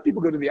the other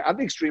people go to the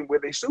other extreme where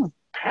they're so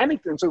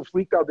panicked and so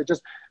freaked out, they're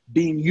just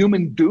being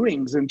human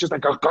doings and just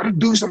like, I've got to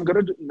do something, got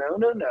to do.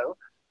 No.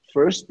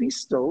 First be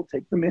still,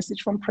 take the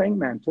message from Praying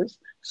Mantis,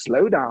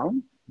 slow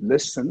down,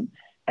 listen,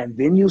 and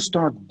then you'll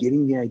start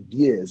getting the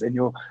ideas, and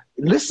you'll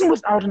listen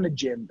without an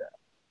agenda.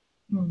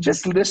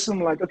 Just listen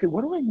like, okay,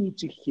 what do I need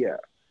to hear?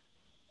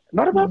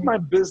 Not about my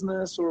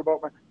business or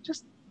about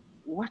just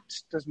what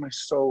does my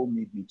soul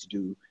need me to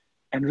do?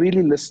 And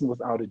really listen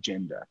without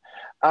agenda.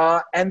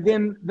 And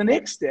then the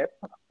next step,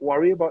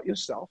 worry about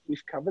yourself.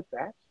 We've covered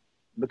that.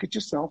 Look at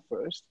yourself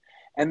first.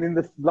 And then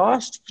the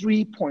last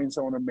 3 points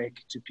I want to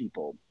make to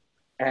people,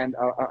 and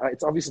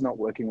it's obviously not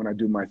working when I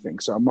do my thing,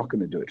 so I'm not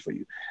going to do it for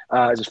you.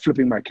 Just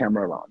flipping my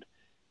camera around.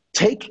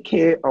 Take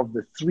care of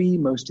the 3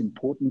 most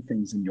important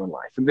things in your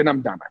life. And then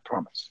I'm done, I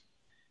promise.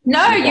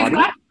 No, you've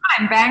got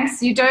time,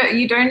 Banks. You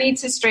don't need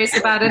to stress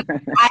about it.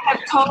 I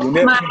have told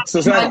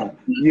Susana,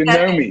 you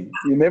know me.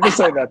 You never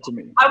say that to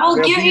me. I will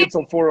give you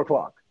until 4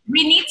 o'clock.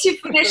 We need to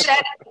finish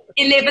at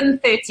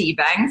 11:30,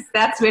 Banks.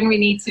 That's when we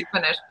need to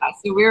finish.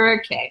 So we're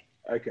okay.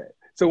 Okay.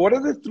 So what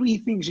are the 3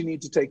 things you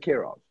need to take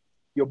care of?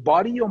 Your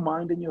body, your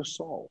mind, and your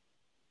soul.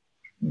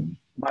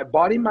 My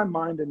body, my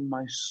mind, and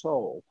my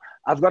soul.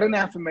 I've got an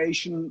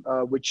affirmation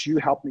which you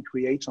helped me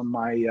create on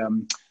my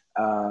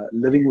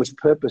Living with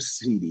Purpose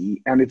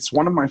CD, and it's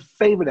one of my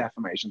favorite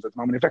affirmations at the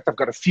moment. In fact, I've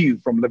got a few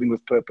from Living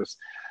with Purpose,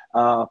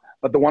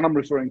 but the one I'm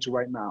referring to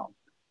right now.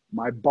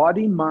 My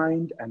body,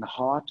 mind, and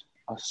heart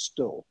are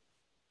still.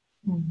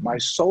 My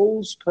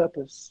soul's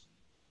purpose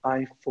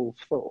I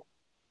fulfill.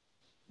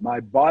 My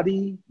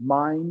body,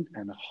 mind,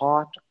 and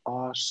heart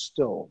are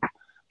still.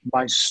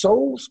 My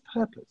soul's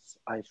purpose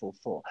I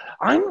fulfill.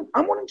 I'm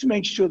wanting to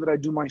make sure that I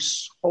do my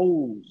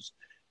soul's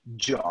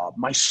job.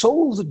 My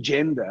soul's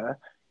agenda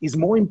is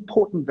more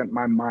important than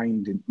my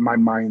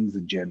mind's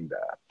agenda.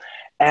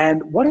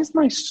 And what is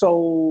my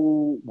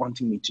soul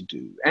wanting me to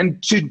do?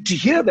 And to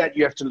hear that,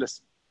 you have to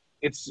listen.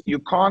 You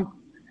can't,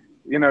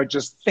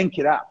 just think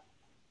it up.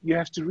 You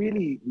have to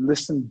really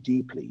listen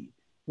deeply.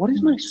 What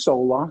is my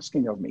soul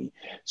asking of me?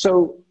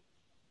 So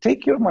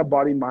take care of my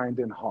body, mind,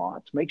 and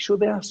heart. Make sure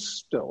they are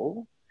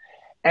still.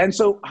 And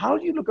so how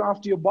do you look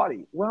after your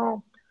body?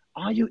 Well,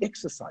 are you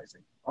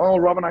exercising? Oh,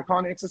 Robin, I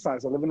can't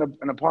exercise. I live in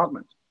an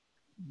apartment.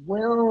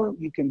 Well,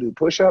 you can do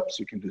push-ups.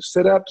 You can do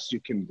sit-ups. You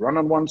can run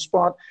on one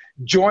spot.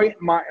 Joy,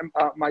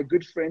 my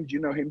good friend, you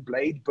know him,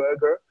 Blade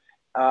Berger,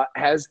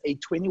 has a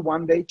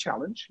 21-day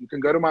challenge. You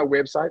can go to my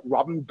website,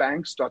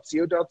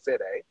 robinbanks.co.za.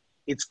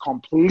 It's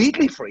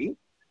completely free.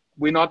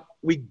 We're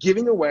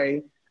giving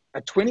away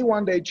a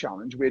 21-day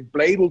challenge where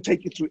Blade will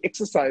take you through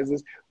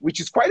exercises, which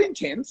is quite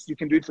intense. You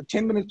can do it for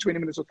 10 minutes, 20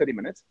 minutes, or 30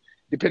 minutes,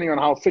 depending on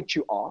how fit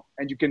you are.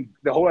 And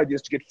the whole idea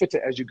is to get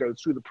fitter as you go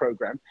through the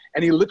program.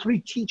 And he'll literally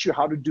teach you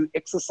how to do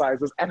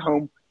exercises at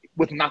home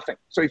with nothing.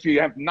 So if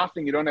you have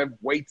nothing, you don't have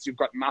weights, you've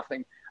got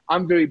nothing.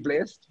 I'm very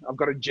blessed. I've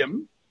got a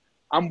gym.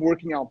 I'm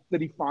working out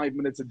 35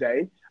 minutes a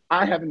day.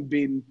 I haven't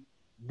been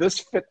this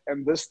fit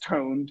and this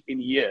toned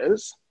in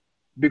years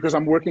because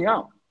I'm working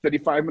out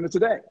 35 minutes a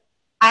day.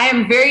 I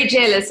am very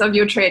jealous of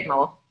your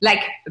treadmill.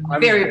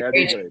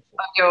 Very jealous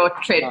of your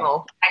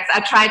treadmill. I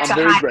tried to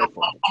hire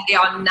and there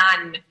are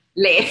none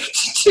left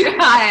to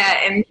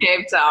hire in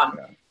Cape Town.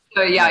 Yeah.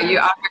 So you are very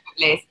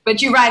blessed.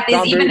 But you're right,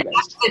 there's even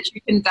apps that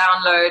you can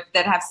download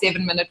that have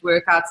 7-minute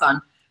workouts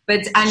on.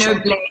 But I know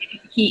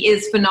Blake, he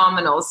is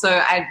phenomenal. So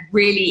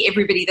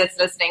everybody that's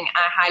listening,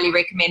 I highly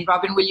recommend.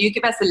 Robin, will you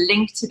give us a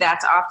link to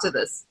that after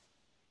this?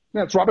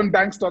 Yeah, it's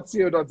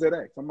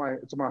robinbanks.co.za. It's on my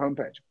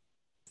homepage.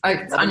 Oh,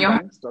 it's on your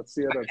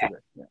banks.co.za. Okay.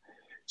 Yeah.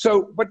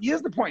 So, but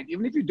here's the point.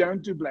 Even if you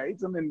don't do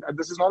blades,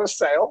 this is not a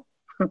sale.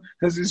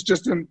 This is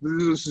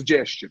a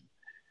suggestion.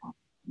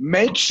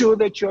 Make sure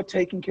that you're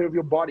taking care of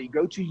your body.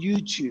 Go to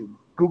YouTube.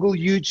 Google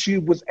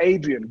YouTube with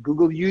Adrian.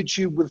 Google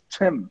YouTube with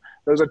Tim.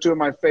 Those are two of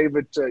my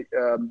favorite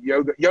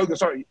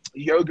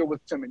yoga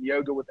with Tim and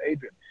yoga with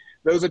Adrian.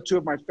 Those are two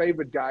of my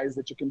favorite guys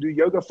that you can do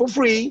yoga for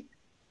free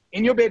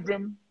in your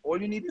bedroom.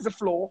 All you need is a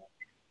floor.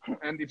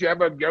 And if you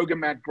have a yoga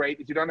mat, great.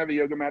 If you don't have a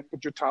yoga mat,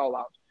 put your towel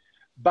out.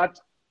 But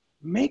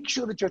make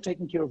sure that you're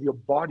taking care of your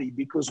body,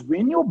 because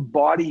when your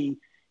body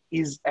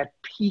is at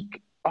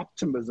peak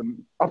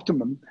optimum, I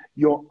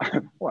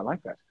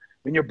like that.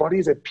 When your body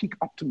is at peak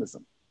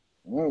optimism.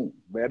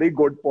 Very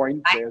good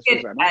point there,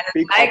 Susana.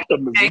 Peak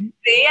optimism.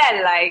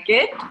 I like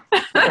it.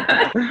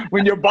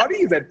 When your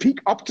body is at peak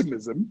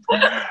optimism,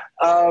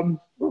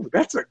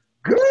 that's a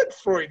good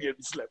Freudian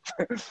slip.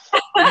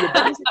 When your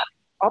body's at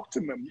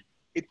optimum,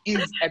 it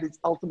is at its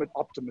ultimate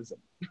optimism.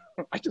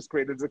 I just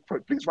created a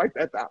quote. Please write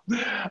that down.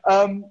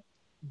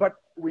 But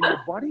when your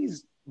body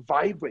is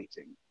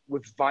vibrating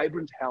with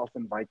vibrant health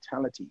and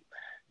vitality,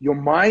 your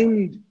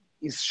mind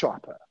is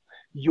sharper.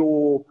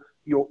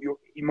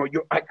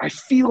 I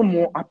feel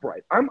more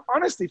upright. I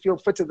honestly feel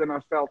fitter than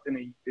I've felt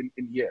in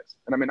years.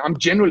 And I'm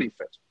generally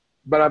fit,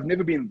 but I've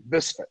never been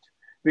this fit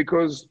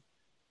because,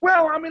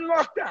 I'm in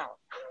lockdown.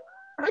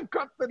 I've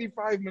got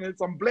 35 minutes.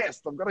 I'm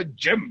blessed. I've got a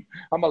gym.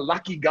 I'm a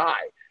lucky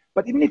guy.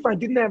 But even if I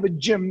didn't have a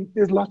gym,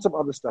 there's lots of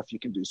other stuff you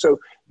can do. So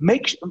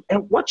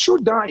and what's your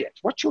diet?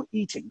 What's your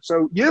eating?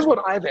 So here's what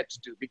I've had to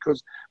do,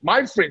 because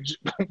my fridge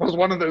was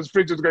one of those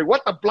fridges going,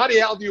 what the bloody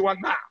hell do you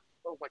want now?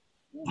 I was like,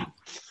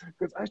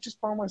 because I just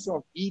found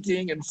myself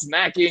eating and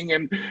snacking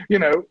and,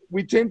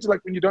 we tend to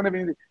when you don't have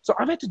anything. So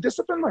I've had to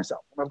discipline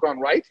myself. And I've gone,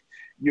 right,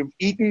 you've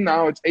eaten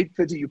now, it's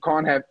 8:30, you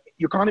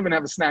can't even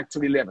have a snack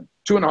till 11,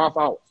 2.5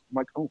 hours. I'm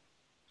like, oh.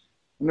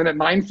 And then at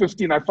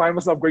 9:15, I find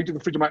myself going to the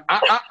fridge. I'm like,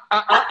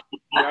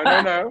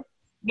 No,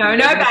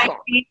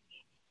 Banksy.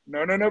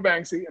 No,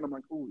 Banksy. And I'm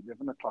like,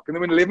 11 o'clock. And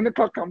then when 11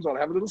 o'clock comes, I'll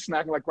have a little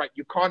snack. I'm like, right,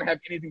 you can't have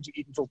anything to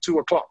eat until 2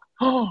 o'clock.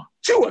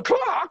 2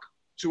 o'clock?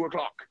 2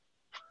 o'clock.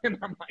 And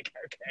I'm like,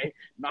 okay,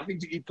 nothing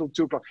to eat till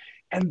 2 o'clock.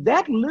 And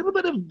that little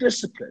bit of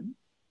discipline,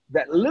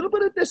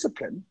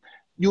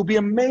 you'll be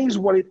amazed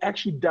what it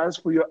actually does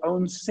for your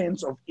own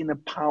sense of inner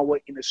power,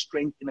 inner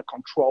strength, inner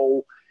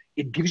control.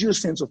 It gives you a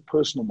sense of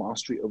personal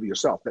mastery over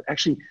yourself, that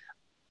actually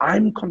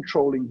I'm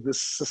controlling this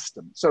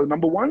system. So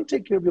number one,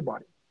 take care of your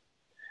body.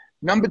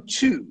 Number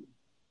two,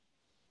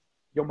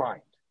 your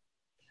mind.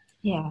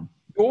 Yeah.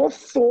 Your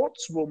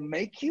thoughts will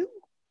make you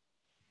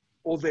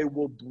or they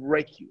will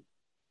break you.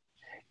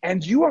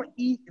 And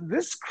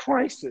this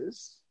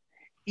crisis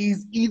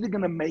is either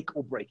going to make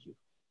or break you.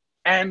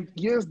 And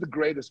here's the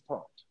greatest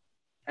part.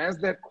 As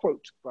that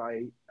quote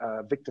by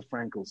Viktor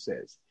Frankl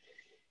says,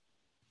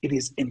 it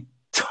is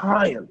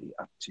entirely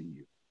up to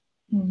you.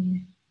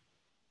 Mm.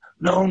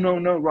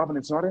 No, Robin,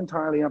 it's not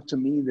entirely up to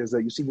me. There's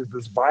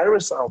this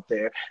virus out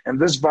there, and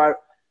this virus,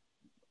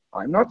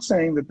 I'm not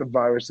saying that the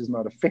virus is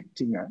not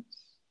affecting us.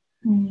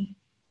 Mm.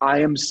 I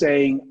am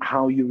saying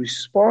how you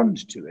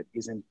respond to it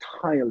is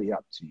entirely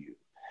up to you.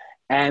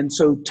 And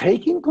so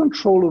taking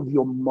control of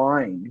your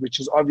mind, which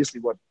is obviously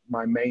what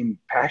my main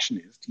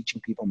passion is,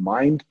 teaching people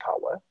mind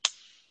power,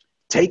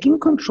 taking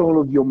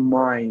control of your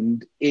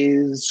mind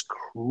is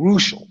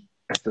crucial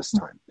at this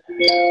time.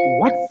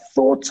 What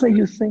thoughts are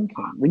you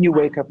thinking when you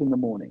wake up in the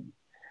morning?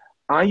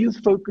 Are you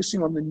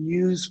focusing on the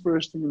news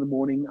first thing in the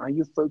morning? Are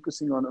you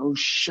focusing on, oh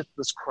shit,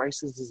 this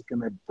crisis is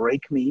going to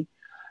break me?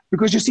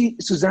 Because you see,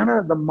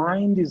 Susana, the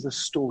mind is a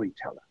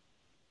storyteller.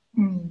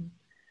 Mm.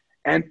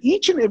 And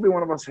each and every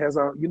one of us has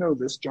our, you know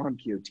this, John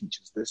Keogh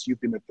teaches this.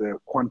 You've been at the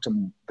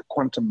quantum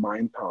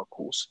mind power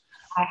course.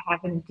 I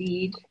have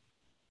indeed.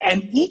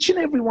 And each and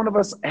every one of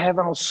us have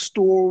our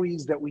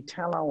stories that we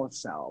tell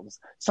ourselves.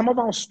 Some of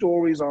our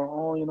stories are,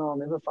 oh, I'll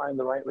never find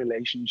the right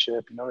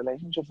relationship.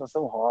 Relationships are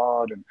so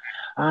hard, and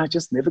I'm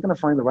just never going to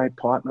find the right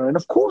partner. And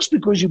of course,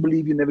 because you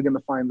believe you're never going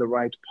to find the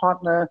right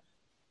partner,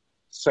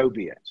 so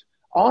be it.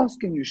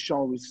 Ask and you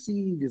shall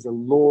receive is a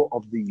law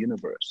of the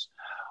universe.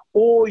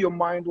 Or your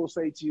mind will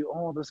say to you,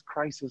 oh, this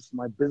crisis,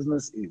 my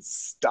business is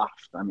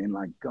stuffed.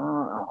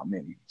 God,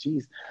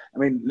 geez.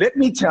 Let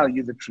me tell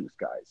you the truth,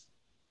 guys.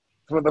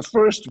 For the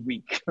first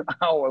week,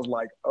 I was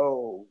like,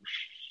 oh,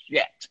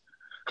 shit.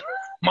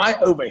 My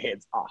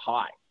overheads are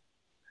high.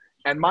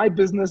 And my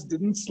business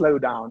didn't slow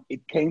down.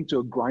 It came to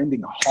a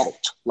grinding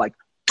halt. Like,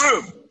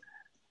 boom.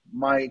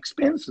 My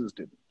expenses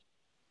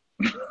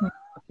didn't.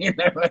 And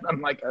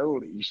I'm like,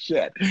 holy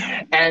shit.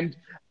 And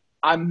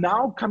I'm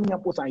now coming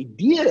up with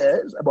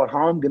ideas about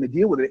how I'm going to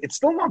deal with it. It's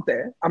still not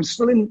there. I'm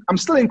still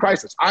in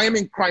crisis. I am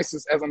in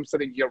crisis as I'm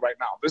sitting here right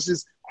now. This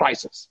is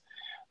crisis.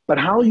 But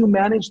how you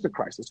manage the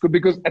crisis,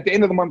 because at the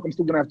end of the month, I'm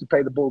still going to have to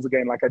pay the bills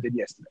again like I did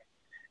yesterday.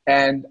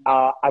 And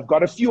I've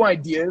got a few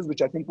ideas,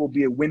 which I think will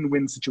be a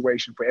win-win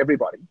situation for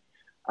everybody.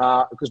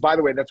 Because, by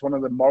the way, that's one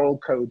of the moral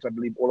codes I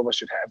believe all of us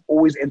should have.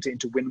 Always enter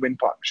into win-win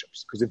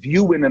partnerships. Because if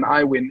you win and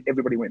I win,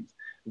 everybody wins.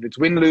 If it's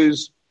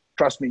win-lose,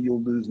 trust me,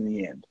 you'll lose in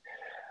the end.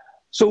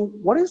 So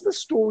what is the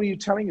story you're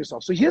telling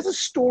yourself? So here's a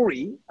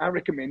story I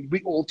recommend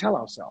we all tell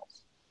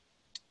ourselves.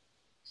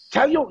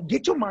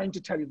 Get your mind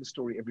to tell you the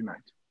story every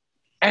night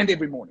and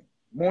every morning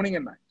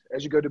and night,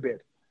 as you go to bed.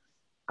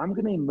 I'm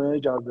going to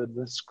emerge out of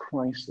this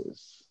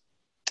crisis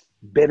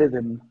better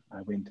than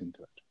I went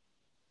into it.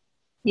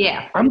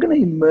 Yeah. I'm going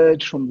to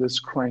emerge from this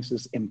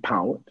crisis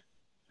empowered.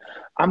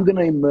 I'm going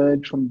to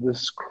emerge from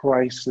this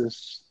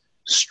crisis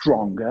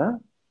stronger,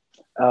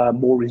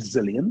 more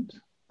resilient.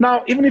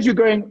 Now, even if you're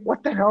going,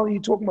 what the hell are you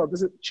talking about?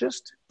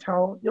 Just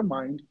tell your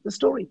mind the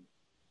story.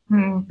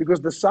 Mm. Because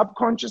the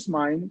subconscious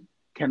mind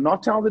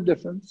cannot tell the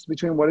difference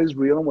between what is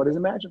real and what is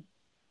imagined.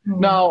 Mm.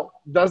 Now,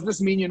 does this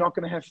mean you're not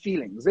going to have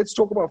feelings? Let's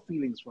talk about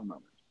feelings for a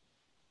moment.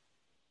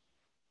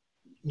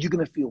 You're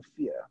going to feel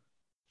fear.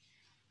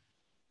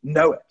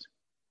 Know it.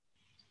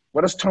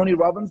 What does Tony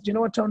Robbins? Do you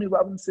know what Tony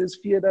Robbins says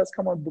fear does?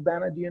 Come on,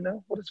 Bubana, do you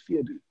know? What does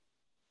fear do?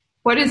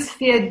 What does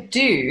fear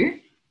do?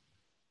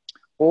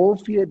 All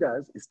fear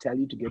does is tell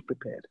you to get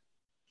prepared.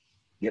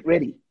 Get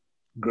ready.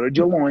 Gird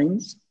your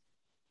loins.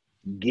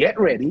 Get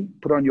ready.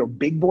 Put on your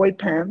big boy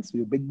pants,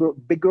 your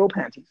big girl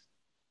panties.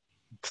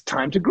 It's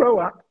time to grow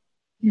up.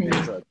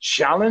 There's a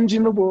challenge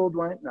in the world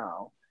right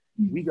now.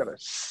 We got to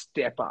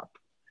step up.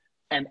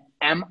 And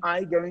am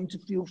I going to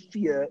feel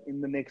fear in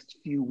the next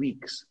few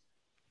weeks?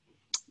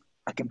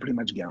 I can pretty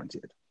much guarantee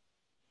it.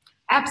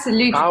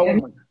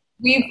 Absolutely.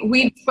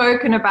 We've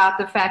spoken about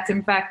the fact,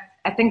 in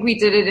fact, I think we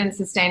did it in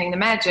Sustaining the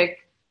Magic,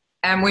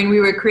 and when we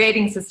were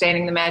creating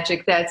Sustaining the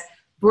Magic, that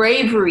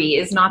bravery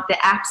is not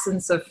the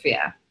absence of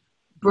fear.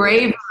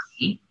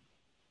 Bravery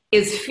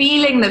is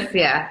feeling the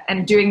fear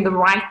and doing the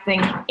right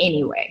thing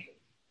anyway.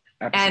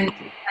 And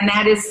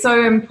that is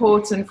so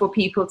important for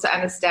people to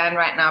understand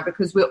right now,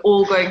 because we're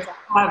all going to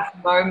have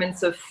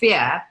moments of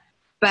fear.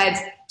 But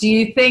do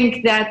you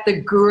think that the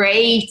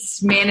great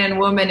men and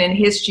women in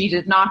history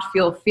did not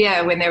feel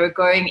fear when they were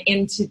going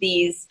into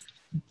these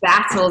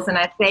battles? And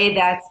I say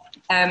that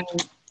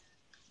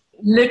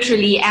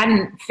literally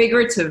and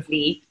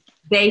figuratively.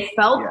 They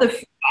felt the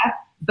fear,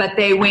 but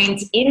they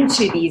went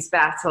into these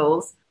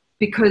battles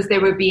because they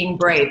were being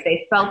brave.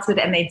 They felt it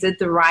and they did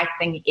the right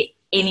thing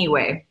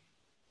anyway.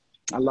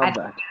 I love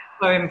that.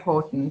 So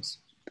important.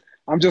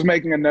 I'm just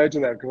making a note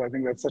of that because I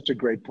think that's such a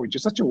great point. You're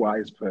such a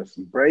wise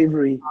person.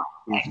 Bravery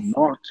is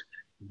not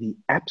the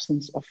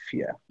absence of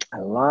fear. I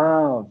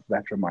love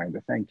that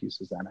reminder. Thank you,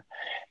 Susana.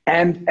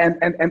 And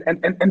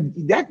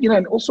that,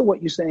 and also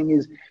what you're saying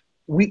is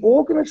we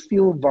all going to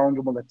feel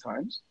vulnerable at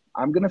times.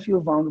 I'm going to feel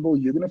vulnerable.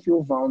 You're going to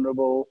feel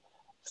vulnerable.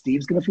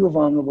 Steve's going to feel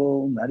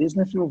vulnerable. Nadia's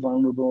going to feel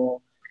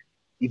vulnerable.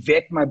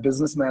 Yvette, my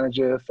business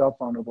manager, felt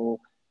vulnerable.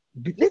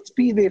 Let's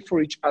be there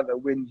for each other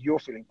when you're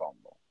feeling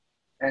vulnerable.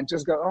 and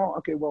just go, oh,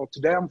 okay, well,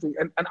 today I'm feeling,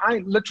 and I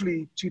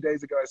literally 2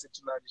 days ago, I said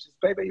to Nadia, she says,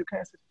 babe, are you okay?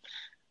 I said,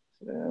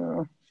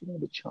 I'm feeling a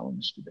bit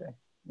challenged today.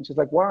 And she's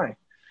like, why? I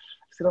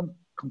said, I'm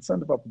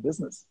concerned about the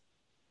business.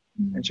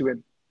 And she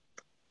went,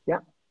 yeah,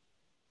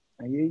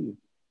 I hear you.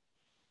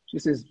 She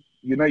says,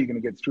 you know you're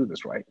going to get through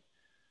this, right?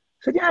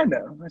 I said, yeah, I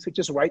know. I said,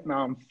 just right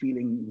now I'm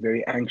feeling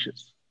very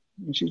anxious.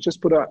 And she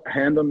just put her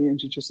hand on me and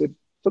she just said,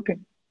 it's okay.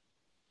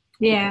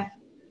 Yeah.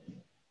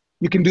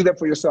 You can do that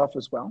for yourself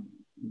as well.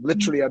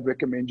 Literally, I'd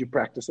recommend you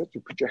practice it.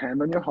 You put your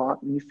hand on your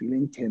heart and you're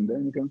feeling tender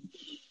and you go,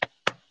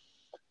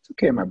 it's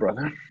okay, my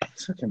brother.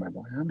 It's okay, my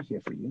boy. I'm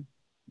here for you.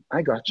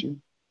 I got you.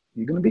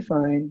 You're going to be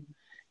fine.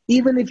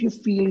 Even if you're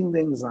feeling the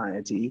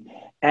anxiety.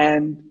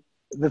 And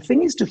the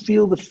thing is to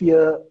feel the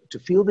fear, to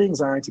feel the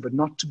anxiety, but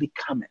not to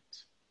become it.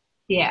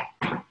 Yeah.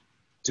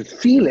 To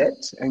feel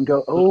it and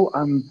go, oh,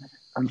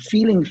 I'm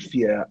feeling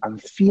fear. I'm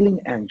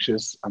feeling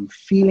anxious. I'm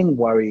feeling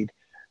worried.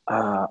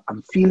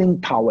 I'm feeling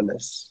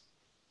powerless.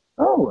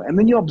 Oh, and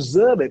then you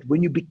observe it.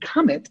 When you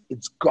become it,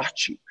 it's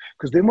got you.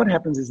 Because then what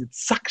happens is it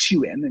sucks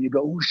you in and you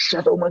go, oh,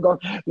 shit, oh, my God.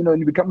 You know, and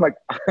you become like,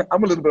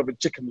 I'm a little bit of a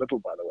Chicken Little,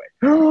 by the way.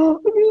 Oh,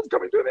 the world's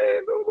coming to an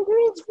end. Oh, the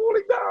world's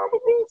falling down. The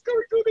world's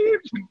coming to an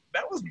end.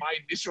 That was my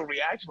initial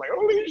reaction. Like,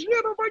 holy shit,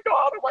 oh, my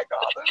God, oh, my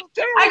God. This is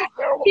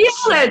terrible. I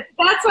feel it.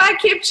 That's why I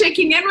kept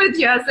checking in with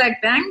you. I was like,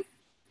 thanks.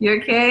 You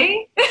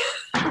okay?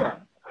 Yeah.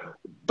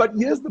 But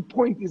here's the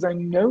point is I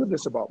know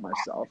this about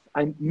myself.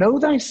 I know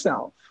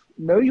thyself.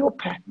 Know your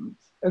patterns.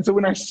 And so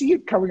when I see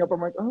it coming up, I'm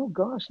like, oh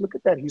gosh, look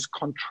at that. He's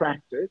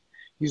contracted.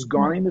 He's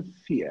gone into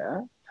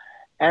fear.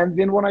 And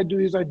then what I do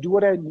is I do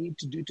what I need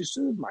to do to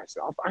soothe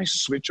myself. I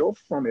switch off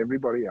from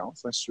everybody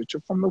else. I switch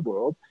off from the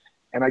world.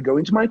 And I go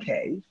into my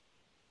cave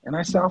and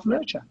I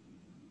self-nurture.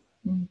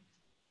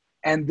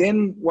 And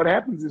then what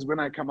happens is when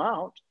I come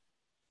out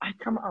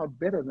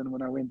better than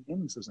when I went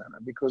in, Susana,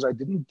 because I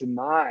didn't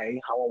deny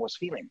how I was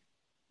feeling.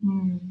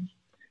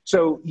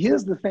 So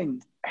here's the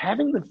thing.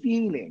 Having the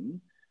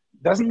feeling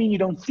doesn't mean you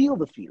don't feel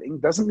the feeling,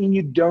 doesn't mean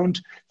you don't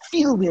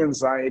feel the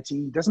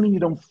anxiety, doesn't mean you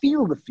don't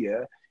feel the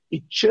fear.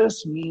 It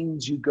just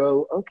means you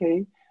go,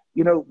 okay,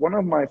 you know, one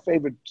of my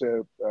favorite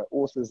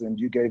authors, and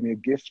you gave me a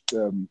gift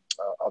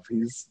of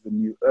his, The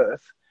New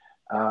Earth,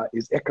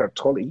 is Eckhart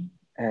Tolle.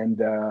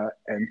 And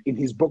in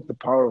his book, The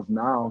Power of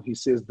Now, he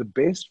says the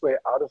best way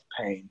out of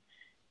pain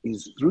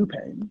is through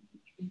pain.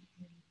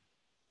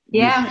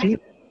 Yeah. You feel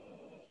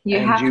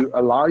it, you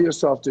allow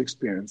yourself to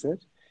experience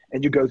it,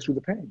 and you go through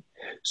the pain.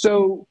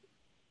 So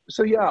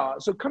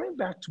coming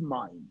back to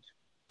mind.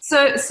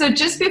 So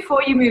just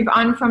before you move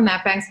on from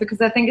that, Banks,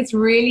 because I think it's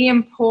really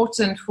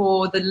important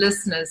for the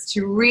listeners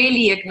to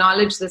really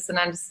acknowledge this and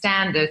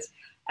understand it.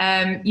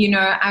 You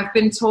know, I've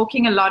been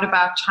talking a lot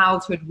about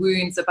childhood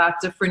wounds, about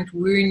different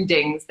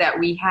woundings that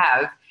we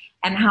have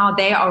and how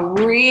they are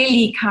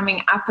really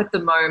coming up at the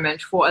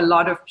moment for a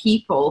lot of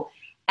people,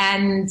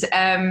 and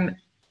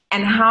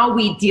how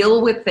we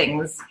deal with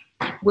things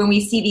when we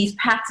see these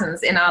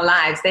patterns in our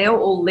lives. They are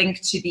all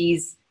linked to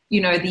these,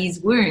 you know, these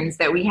wounds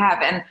that we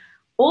have. And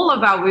all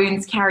of our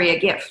wounds carry a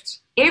gift.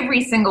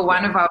 Every single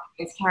one of our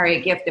wounds carry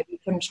a gift that we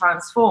can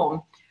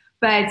transform.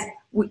 But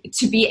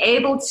to be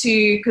able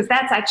to, because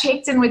I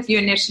checked in with you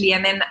initially,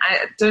 and then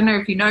I don't know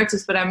if you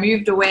noticed, but I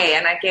moved away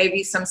and I gave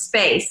you some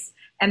space,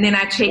 and then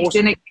I checked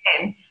in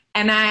again.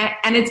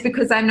 And it's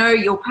because I know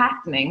you're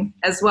patterning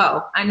as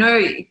well. I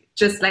know,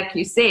 just like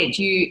you said,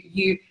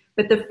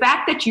 but the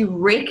fact that you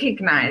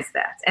recognize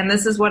that, and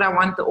this is what I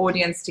want the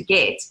audience to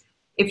get,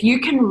 if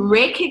you can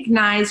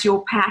recognize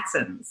your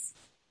patterns,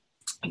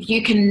 if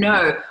you can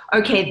know,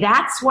 okay,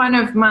 that's one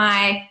of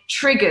my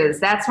triggers,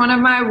 that's one of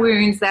my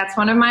wounds, that's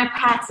one of my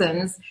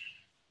patterns,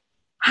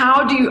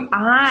 how do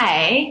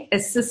I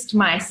assist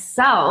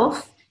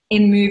myself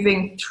in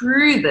moving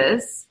through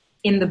this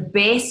in the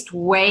best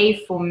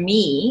way for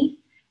me,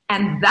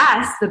 and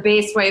thus the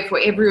best way for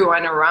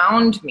everyone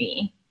around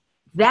me?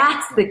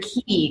 That's the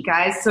key,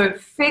 guys. So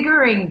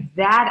figuring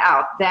that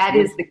out, that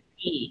is the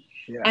key.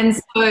 Yeah. And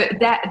so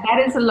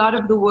that is a lot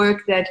of the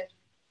work that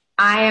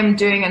I am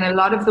doing, and a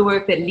lot of the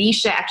work that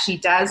Leisha actually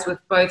does with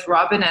both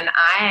Robin and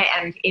I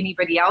and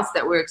anybody else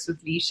that works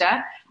with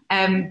Leisha.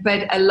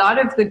 But a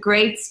lot of the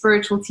great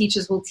spiritual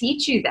teachers will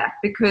teach you that,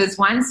 because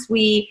once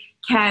we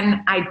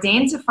can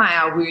identify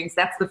our wounds,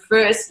 that's the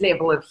first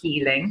level of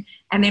healing.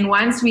 And then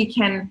once we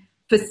can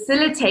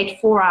facilitate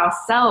for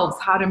ourselves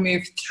how to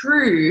move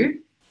through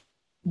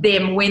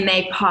them when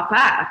they pop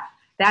up,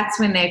 that's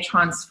when they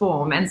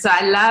transform. And so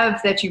I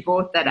love that you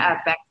brought that up,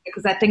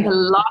 because I think a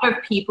lot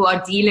of people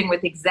are dealing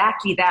with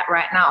exactly that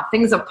right now.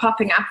 Things are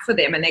popping up for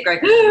them and they're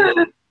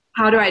going,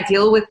 how do I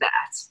deal with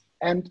that?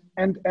 And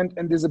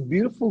there's a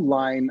beautiful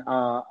line.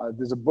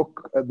 There's a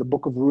book, the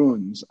Book of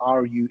Runes,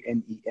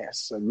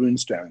 Runes, rune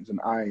stones.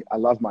 And I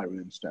love my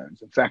rune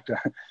stones. In fact,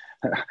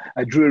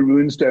 I drew a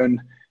rune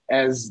stone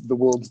as the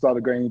world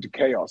started going into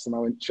chaos. And I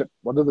went, shit,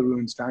 what are the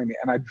runes telling me?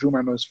 And I drew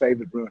my most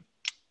favorite rune.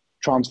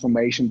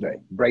 Transformation Day,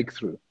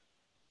 breakthrough.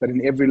 That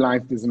in every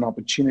life there's an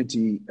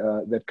opportunity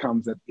that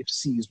comes that if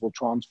seized will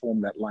transform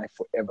that life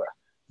forever.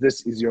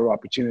 This is your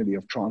opportunity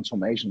of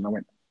transformation. And I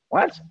went,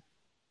 what?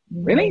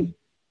 Really?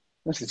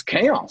 This is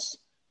chaos.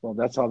 Well,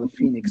 that's how the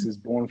phoenix is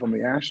born from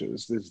the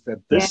ashes. Is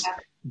that this,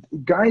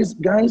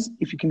 guys,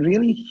 if you can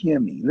really hear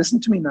me, listen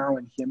to me now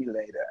and hear me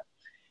later.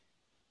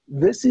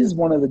 This is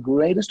one of the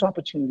greatest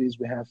opportunities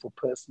we have for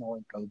personal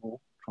and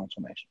global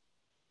transformation.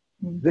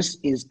 This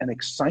is an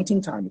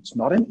exciting time. It's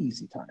not an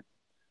easy time.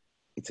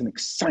 It's an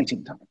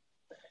exciting time.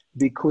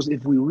 Because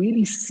if we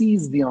really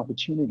seize the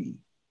opportunity,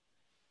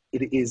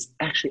 it is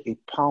actually a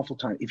powerful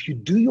time. If you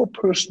do your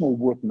personal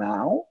work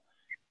now,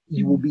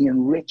 you will be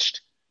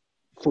enriched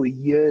for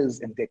years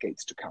and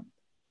decades to come.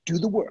 Do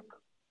the work.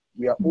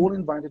 We are all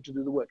invited to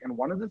do the work. And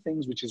one of the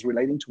things which is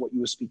relating to what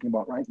you were speaking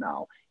about right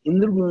now, in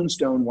the rune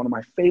stone, one of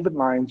my favorite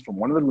lines from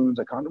one of the runes,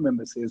 I can't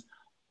remember, says,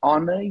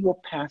 honor your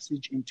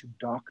passage into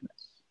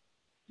darkness.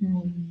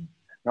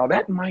 Now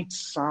that might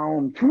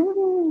sound,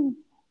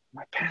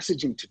 my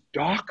passage into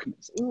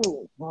darkness.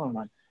 Oh,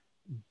 my.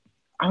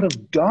 Out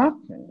of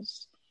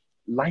darkness,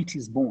 light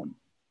is born.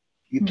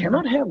 You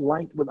cannot have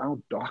light without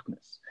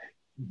darkness.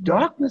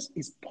 Darkness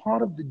is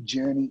part of the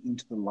journey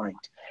into the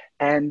light.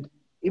 And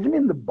even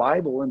in the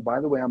Bible, and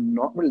by the way, I'm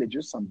not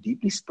religious, I'm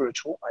deeply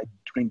spiritual. I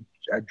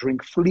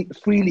drink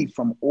freely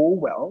from all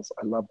wells.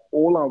 I love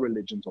all our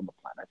religions on the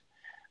planet.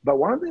 But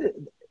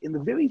in the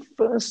very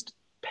first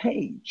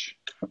page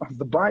of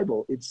the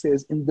Bible, it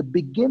says, in the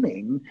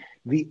beginning,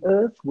 the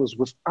earth was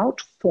without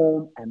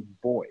form and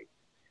void,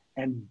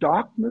 and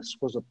darkness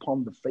was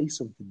upon the face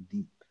of the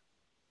deep,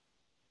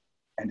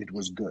 and it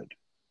was good.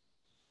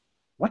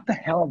 What the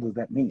hell does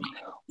that mean?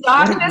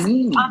 Darkness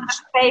on the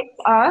face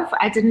of,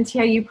 I didn't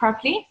hear you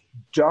properly.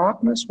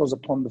 Darkness was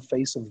upon the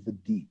face of the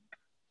deep.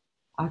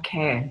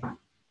 Okay.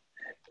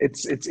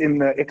 It's in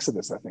the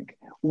Exodus, I think.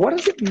 What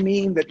does it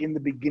mean that in the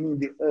beginning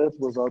the earth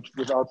was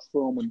without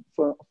form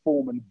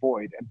and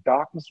void, and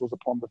darkness was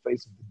upon the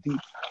face of the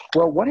deep?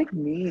 Well, what it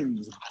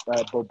means,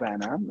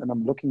 Bobana, and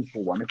I'm looking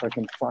for one, if I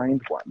can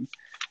find one.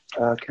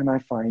 Can I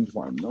find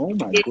one? Oh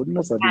my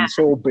goodness, I've been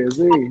so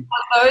busy.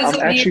 For those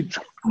of you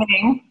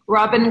listening,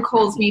 Robin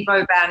calls me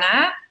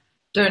Bobana.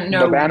 Don't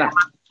know Bobana.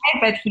 Why,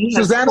 but he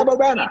has Susana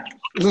Bobana.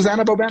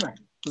 Susana Bobana.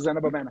 Susana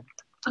Bobana.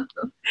 So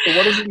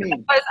what does it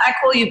mean? I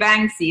call you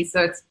Banksy,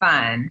 so it's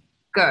fine.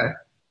 Go.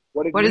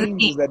 What it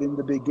means is that in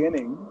the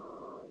beginning,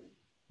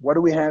 what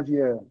do we have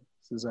here,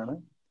 Susana?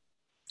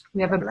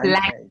 We have a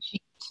blank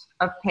sheet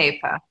of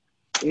paper.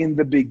 In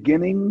the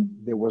beginning,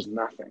 there was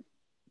nothing.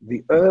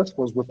 The earth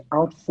was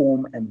without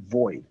form and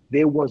void.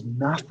 There was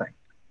nothing.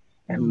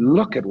 And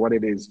look at what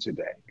it is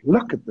today.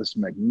 Look at this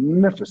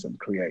magnificent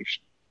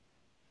creation.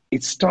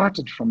 It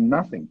started from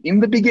nothing.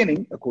 In the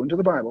beginning, according to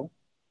the Bible,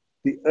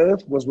 the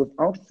earth was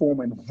without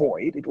form and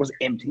void. It was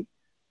empty.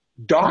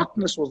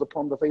 Darkness was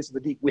upon the face of the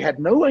deep. We had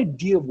no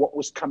idea of what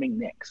was coming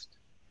next.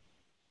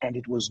 And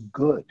it was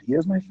good.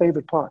 Here's my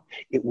favorite part.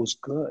 It was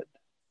good.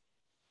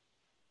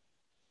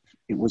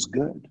 It was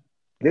good.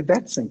 Let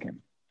that sink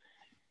in.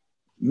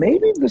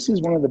 Maybe this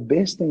is one of the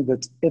best things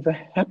that's ever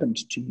happened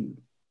to you.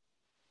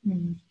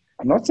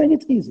 I'm not saying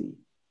it's easy.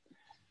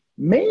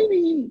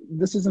 Maybe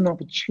this is an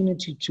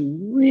opportunity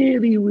to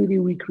really, really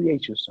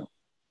recreate yourself.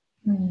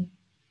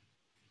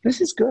 This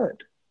is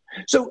good.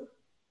 So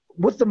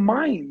with the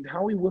mind,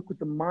 how we work with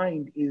the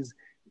mind is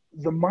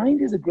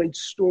a great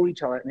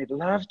storyteller, and it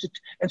loves to.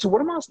 And so what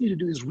I'm asking you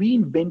to do is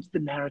reinvent the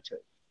narrative.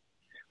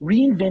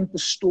 Reinvent the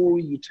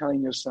story you're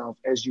telling yourself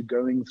as you're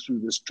going through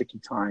this tricky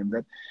time.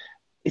 That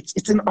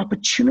it's an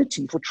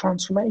opportunity for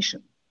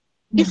transformation,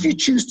 if you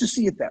choose to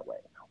see it that way.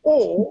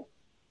 Or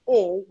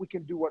we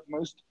can do what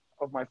most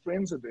of my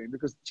friends are doing,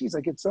 because, geez,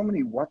 I get so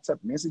many WhatsApp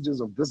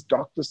messages of this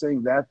doctor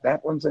saying that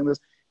one saying this.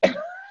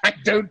 I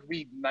don't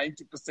read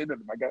 90% of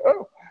them. I go,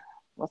 oh,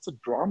 lots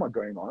of drama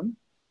going on.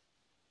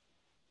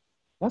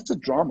 Lots of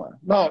drama.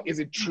 Now, is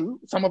it true?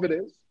 Some of it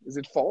is. Is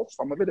it false?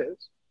 Some of it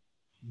is.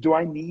 Do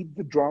I need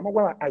the drama?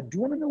 Well, I do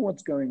want to know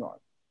what's going on.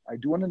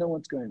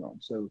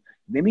 So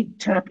let me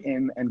tap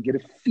in and get a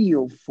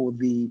feel for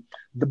the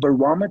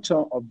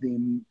barometer of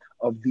the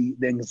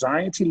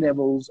anxiety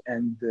levels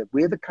and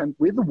where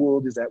the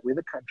world is at, where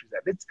the country is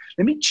at.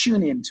 Let me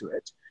tune into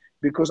it,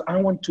 because I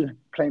want to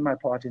play my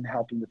part in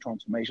helping the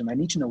transformation. I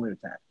need to know where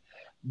it's at.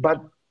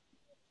 But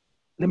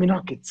let me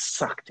not get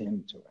sucked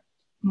into it.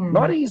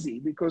 Not easy,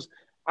 because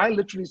I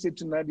literally said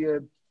to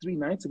Nadia 3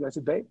 nights ago, I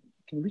said, babe,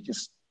 can we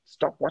just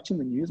stop watching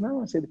the news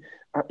now? I said,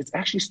 it's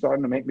actually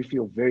starting to make me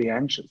feel very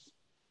anxious.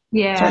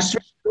 Yeah. So I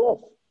switched it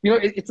off. You know,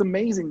 it's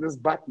amazing, this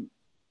button.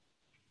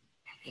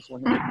 This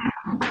one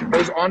here.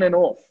 Goes on and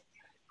off.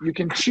 You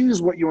can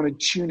choose what you want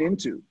to tune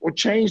into or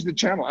change the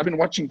channel. I've been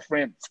watching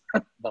Friends.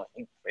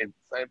 Friends.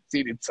 I've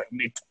seen it so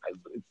many times,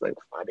 but it's so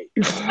funny.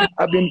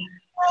 I've been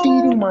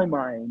feeding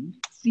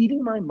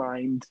my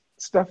mind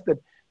stuff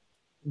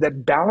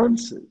that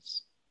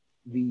balances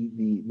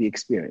the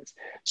experience.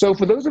 So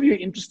for those of you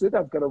interested,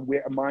 I've got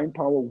a Mind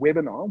Power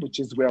webinar, which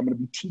is where I'm going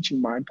to be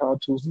teaching Mind Power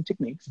tools and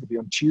techniques. It'll be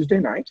on Tuesday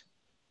night.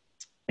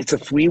 It's a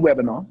free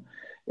webinar.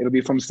 It'll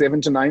be from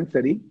 7 to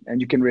 9:30,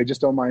 and you can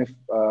register on my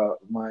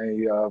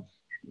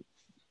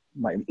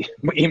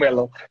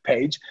email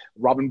page,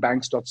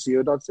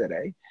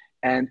 robinbanks.co.za,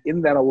 And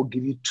in that, I will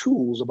give you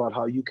tools about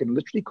how you can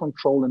literally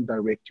control and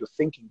direct your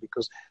thinking,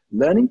 because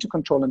learning to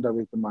control and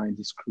direct the mind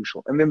is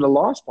crucial. And then the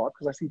last part,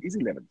 because I see it is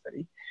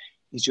 11:30,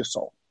 is your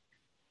soul.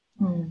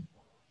 Mm.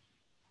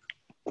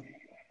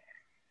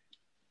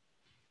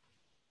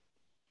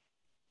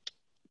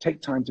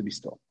 Take time to be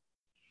still.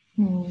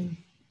 Mm.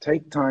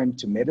 Take time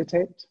to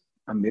meditate.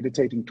 I'm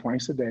meditating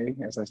twice a day,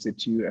 as I said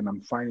to you, and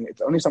I'm finding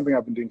it's only something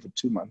I've been doing for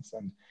 2 months.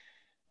 And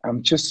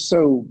I'm just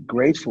so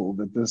grateful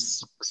that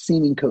this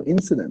seeming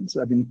coincidence,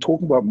 I've been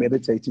talking about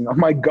meditating on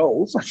my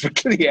goals. I've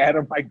literally had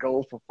on my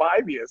goals for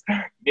 5 years,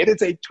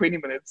 meditate 20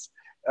 minutes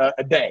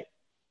a day.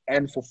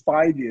 And for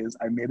 5 years,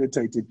 I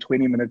meditated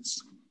 20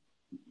 minutes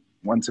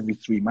once every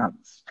 3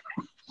 months.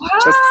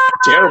 Just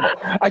terrible.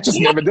 I just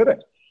never did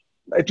it.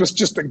 It was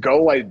just a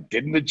goal I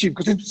didn't achieve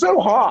because it's so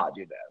hard,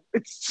 you know.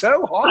 It's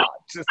so hard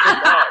to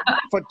sit down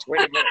for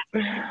 20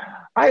 minutes.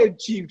 I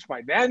achieved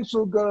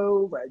financial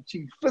goals. I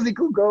achieved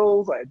physical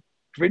goals. I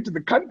went to the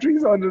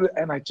countries on it,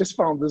 and I just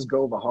found this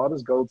goal the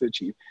hardest goal to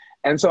achieve.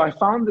 And so I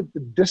found that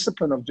the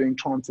discipline of doing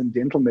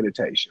transcendental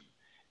meditation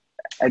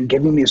and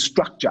giving me a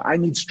structure. I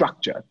need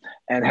structure,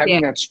 and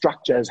having that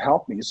structure has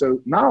helped me. So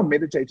now I'm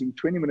meditating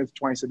 20 minutes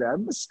twice a day.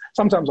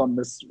 Sometimes I'll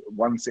miss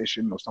one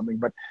session or something,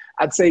 but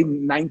I'd say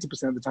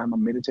 90% of the time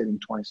I'm meditating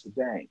twice a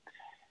day.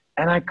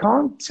 And I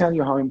can't tell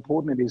you how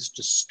important it is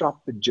to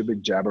stop the jibber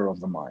jabber of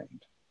the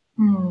mind,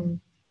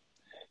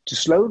 to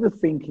slow the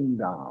thinking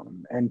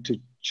down, and to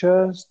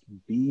just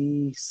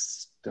be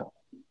still.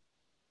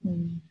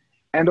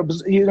 And,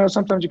 you know,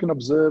 sometimes you can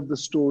observe the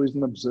stories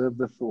and observe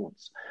the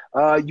thoughts.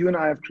 You and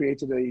I have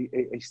created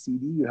a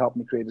CD. You helped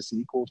me create a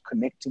CD called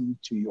Connecting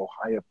to Your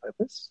Higher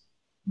Purpose.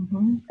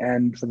 Mm-hmm.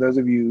 And for those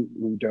of you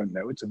who don't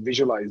know, it's a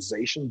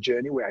visualization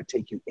journey where I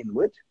take you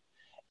inward.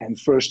 And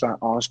first I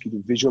ask you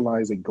to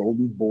visualize a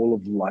golden ball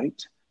of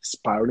light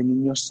spiraling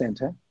in your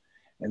center.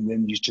 And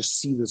then you just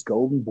see this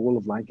golden ball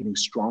of light getting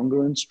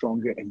stronger and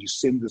stronger. And you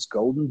send this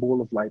golden ball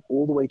of light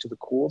all the way to the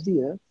core of the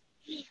earth.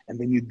 And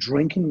then you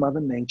drink in Mother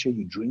Nature,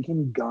 you drink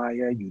in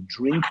Gaia, you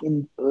drink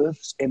in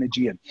Earth's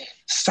energy and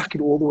suck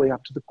it all the way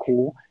up to the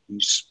core. And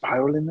you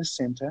spiral in the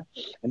center.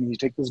 And then you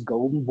take this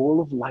golden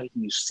ball of light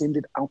and you send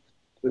it out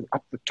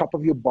up the top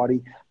of your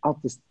body, out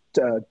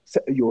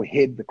your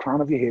head, the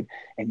crown of your head,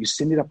 and you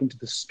send it up into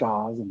the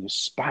stars, and you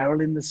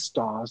spiral in the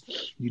stars.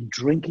 You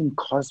drink in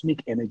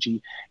cosmic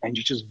energy, and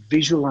you just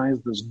visualize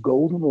this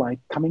golden light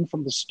coming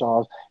from the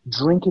stars.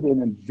 Drink it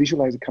in and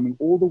visualize it coming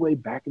all the way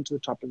back into the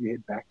top of your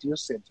head, back to your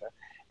center.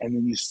 And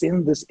then you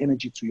send this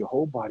energy through your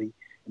whole body,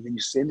 and then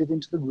you send it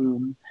into the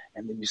room,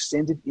 and then you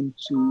send it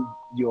into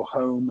your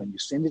home, and you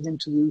send it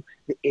into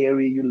the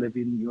area you live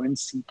in. You're in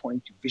Sea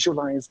Point. You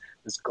visualize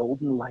this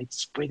golden light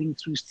spreading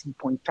through Sea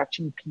Point,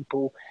 touching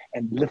people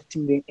and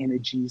lifting their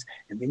energies.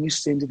 And then you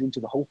send it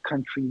into the whole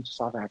country, into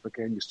South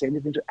Africa, and you send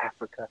it into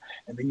Africa,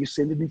 and then you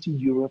send it into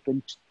Europe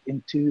and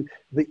into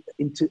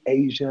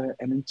Asia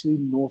and into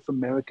North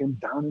America and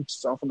down into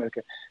South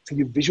America. So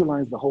you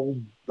visualize the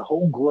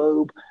whole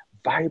globe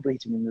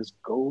vibrating in this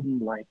golden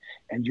light,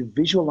 and you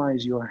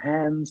visualize your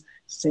hands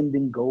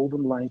sending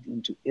golden light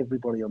into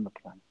everybody on the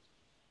planet.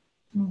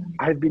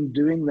 I've been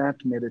doing that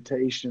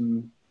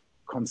meditation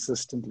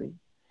consistently,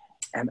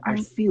 and I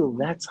feel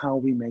that's how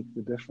we make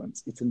the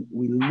difference.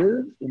 We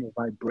live in a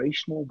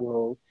vibrational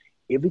world.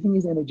 Everything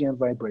is energy and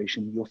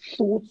vibration. Your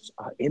thoughts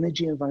are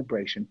energy and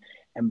vibration,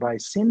 and by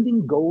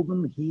sending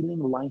golden healing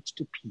light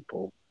to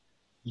people,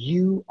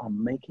 you are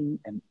making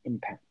an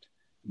impact.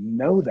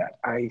 Know that.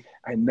 I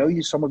know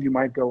some of you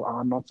might go,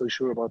 I'm not so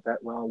sure about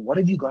that. Well, what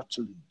have you got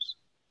to lose?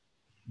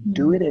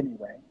 Do it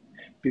anyway.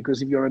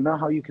 Because if you know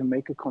how you can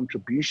make a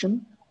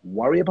contribution,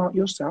 worry about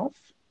yourself,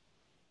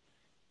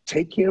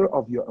 take care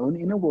of your own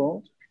inner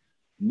world,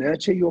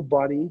 nurture your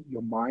body,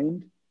 your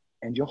mind,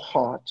 and your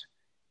heart,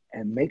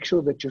 and make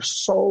sure that your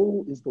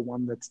soul is the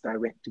one that's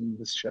directing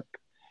the ship.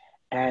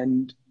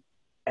 And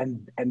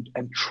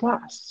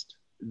trust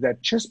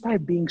that just by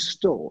being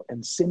still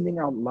and sending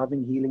out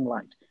loving, healing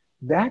light,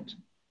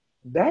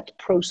 that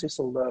process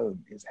alone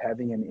is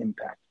having an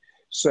impact.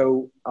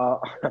 So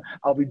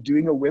I'll be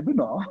doing a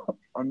webinar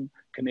on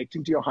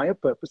connecting to your higher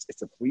purpose.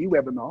 It's a free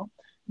webinar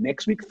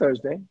next week,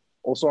 Thursday.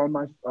 Also on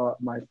my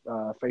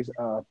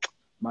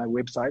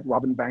website,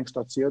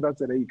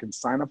 robinbanks.co.za. You can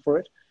sign up for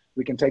it.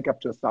 We can take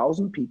up to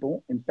 1,000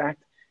 people. In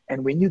fact,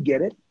 and when you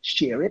get it,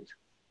 share it.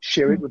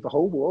 Share it with the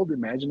whole world.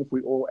 Imagine if we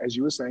all, as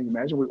you were saying,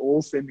 imagine we're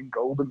all sending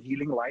golden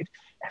healing light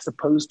as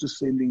opposed to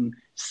sending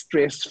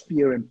stress,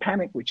 fear, and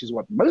panic, which is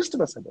what most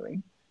of us are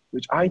doing,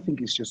 which I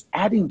think is just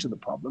adding to the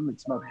problem.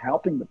 It's not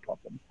helping the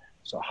problem.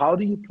 So how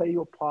do you play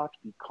your part?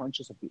 Be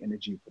conscious of the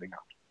energy you're putting out.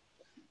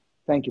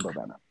 Thank you,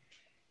 Bhavana.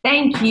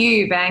 Thank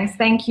you, Banks.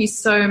 Thank you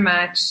so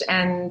much.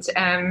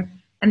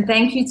 And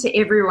thank you to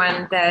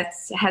everyone that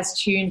has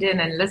tuned in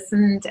and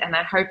listened. And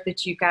I hope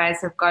that you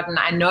guys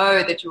I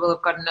know that you will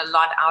have gotten a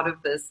lot out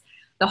of this.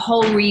 The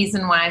whole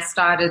reason why I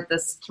started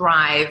this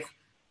Thrive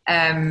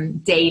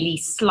daily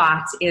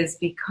slot is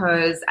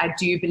because I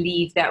do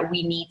believe that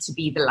we need to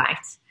be the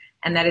light.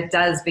 and that it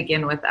does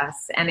begin with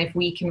us. And if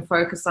we can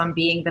focus on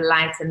being the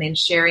light and then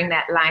sharing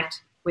that light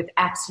with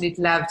absolute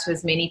love to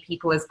as many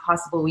people as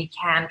possible, we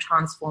can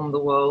transform the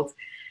world.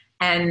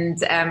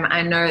 And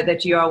I know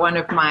that you are one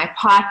of my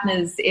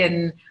partners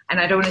in, and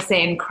I don't want to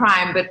say in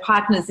crime, but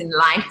partners in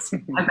light.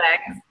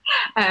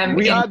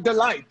 We are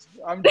delight.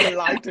 I'm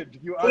delighted.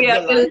 You are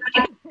delighted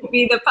delighted. to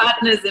be the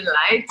partners in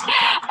light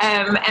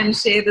and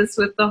share this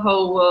with the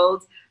whole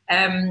world.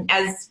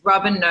 As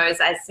Robin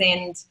knows, I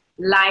send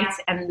light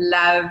and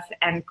love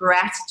and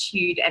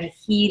gratitude and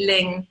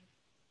healing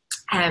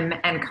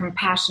and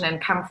compassion and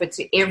comfort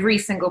to every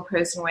single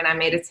person when I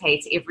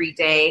meditate every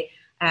day.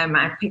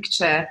 I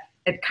picture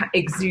it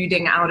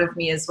exuding out of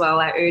me as well.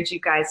 I urge you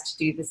guys to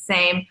do the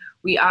same.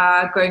 We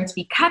are going to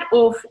be cut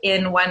off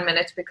in 1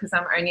 minute because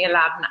I'm only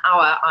allowed an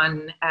hour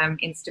on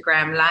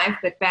Instagram Live.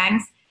 But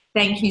Banks,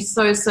 thank you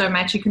so, so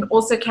much. You can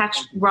also catch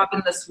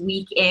Robin this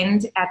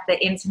weekend at the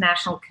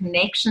International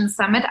Connection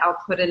Summit. I'll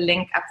put a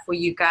link up for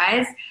you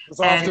guys.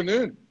 This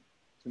afternoon.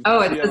 Oh,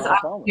 it's this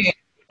afternoon.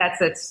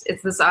 That's it.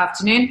 It's this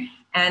afternoon.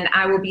 And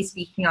I will be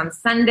speaking on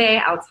Sunday.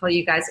 I'll tell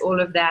you guys all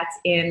of that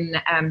in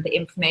the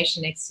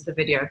information next to the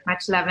video.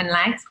 Much love and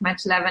light.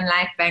 Much love and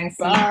light. Thanks.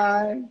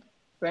 Bye.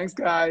 Thanks,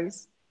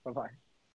 guys. Bye-bye.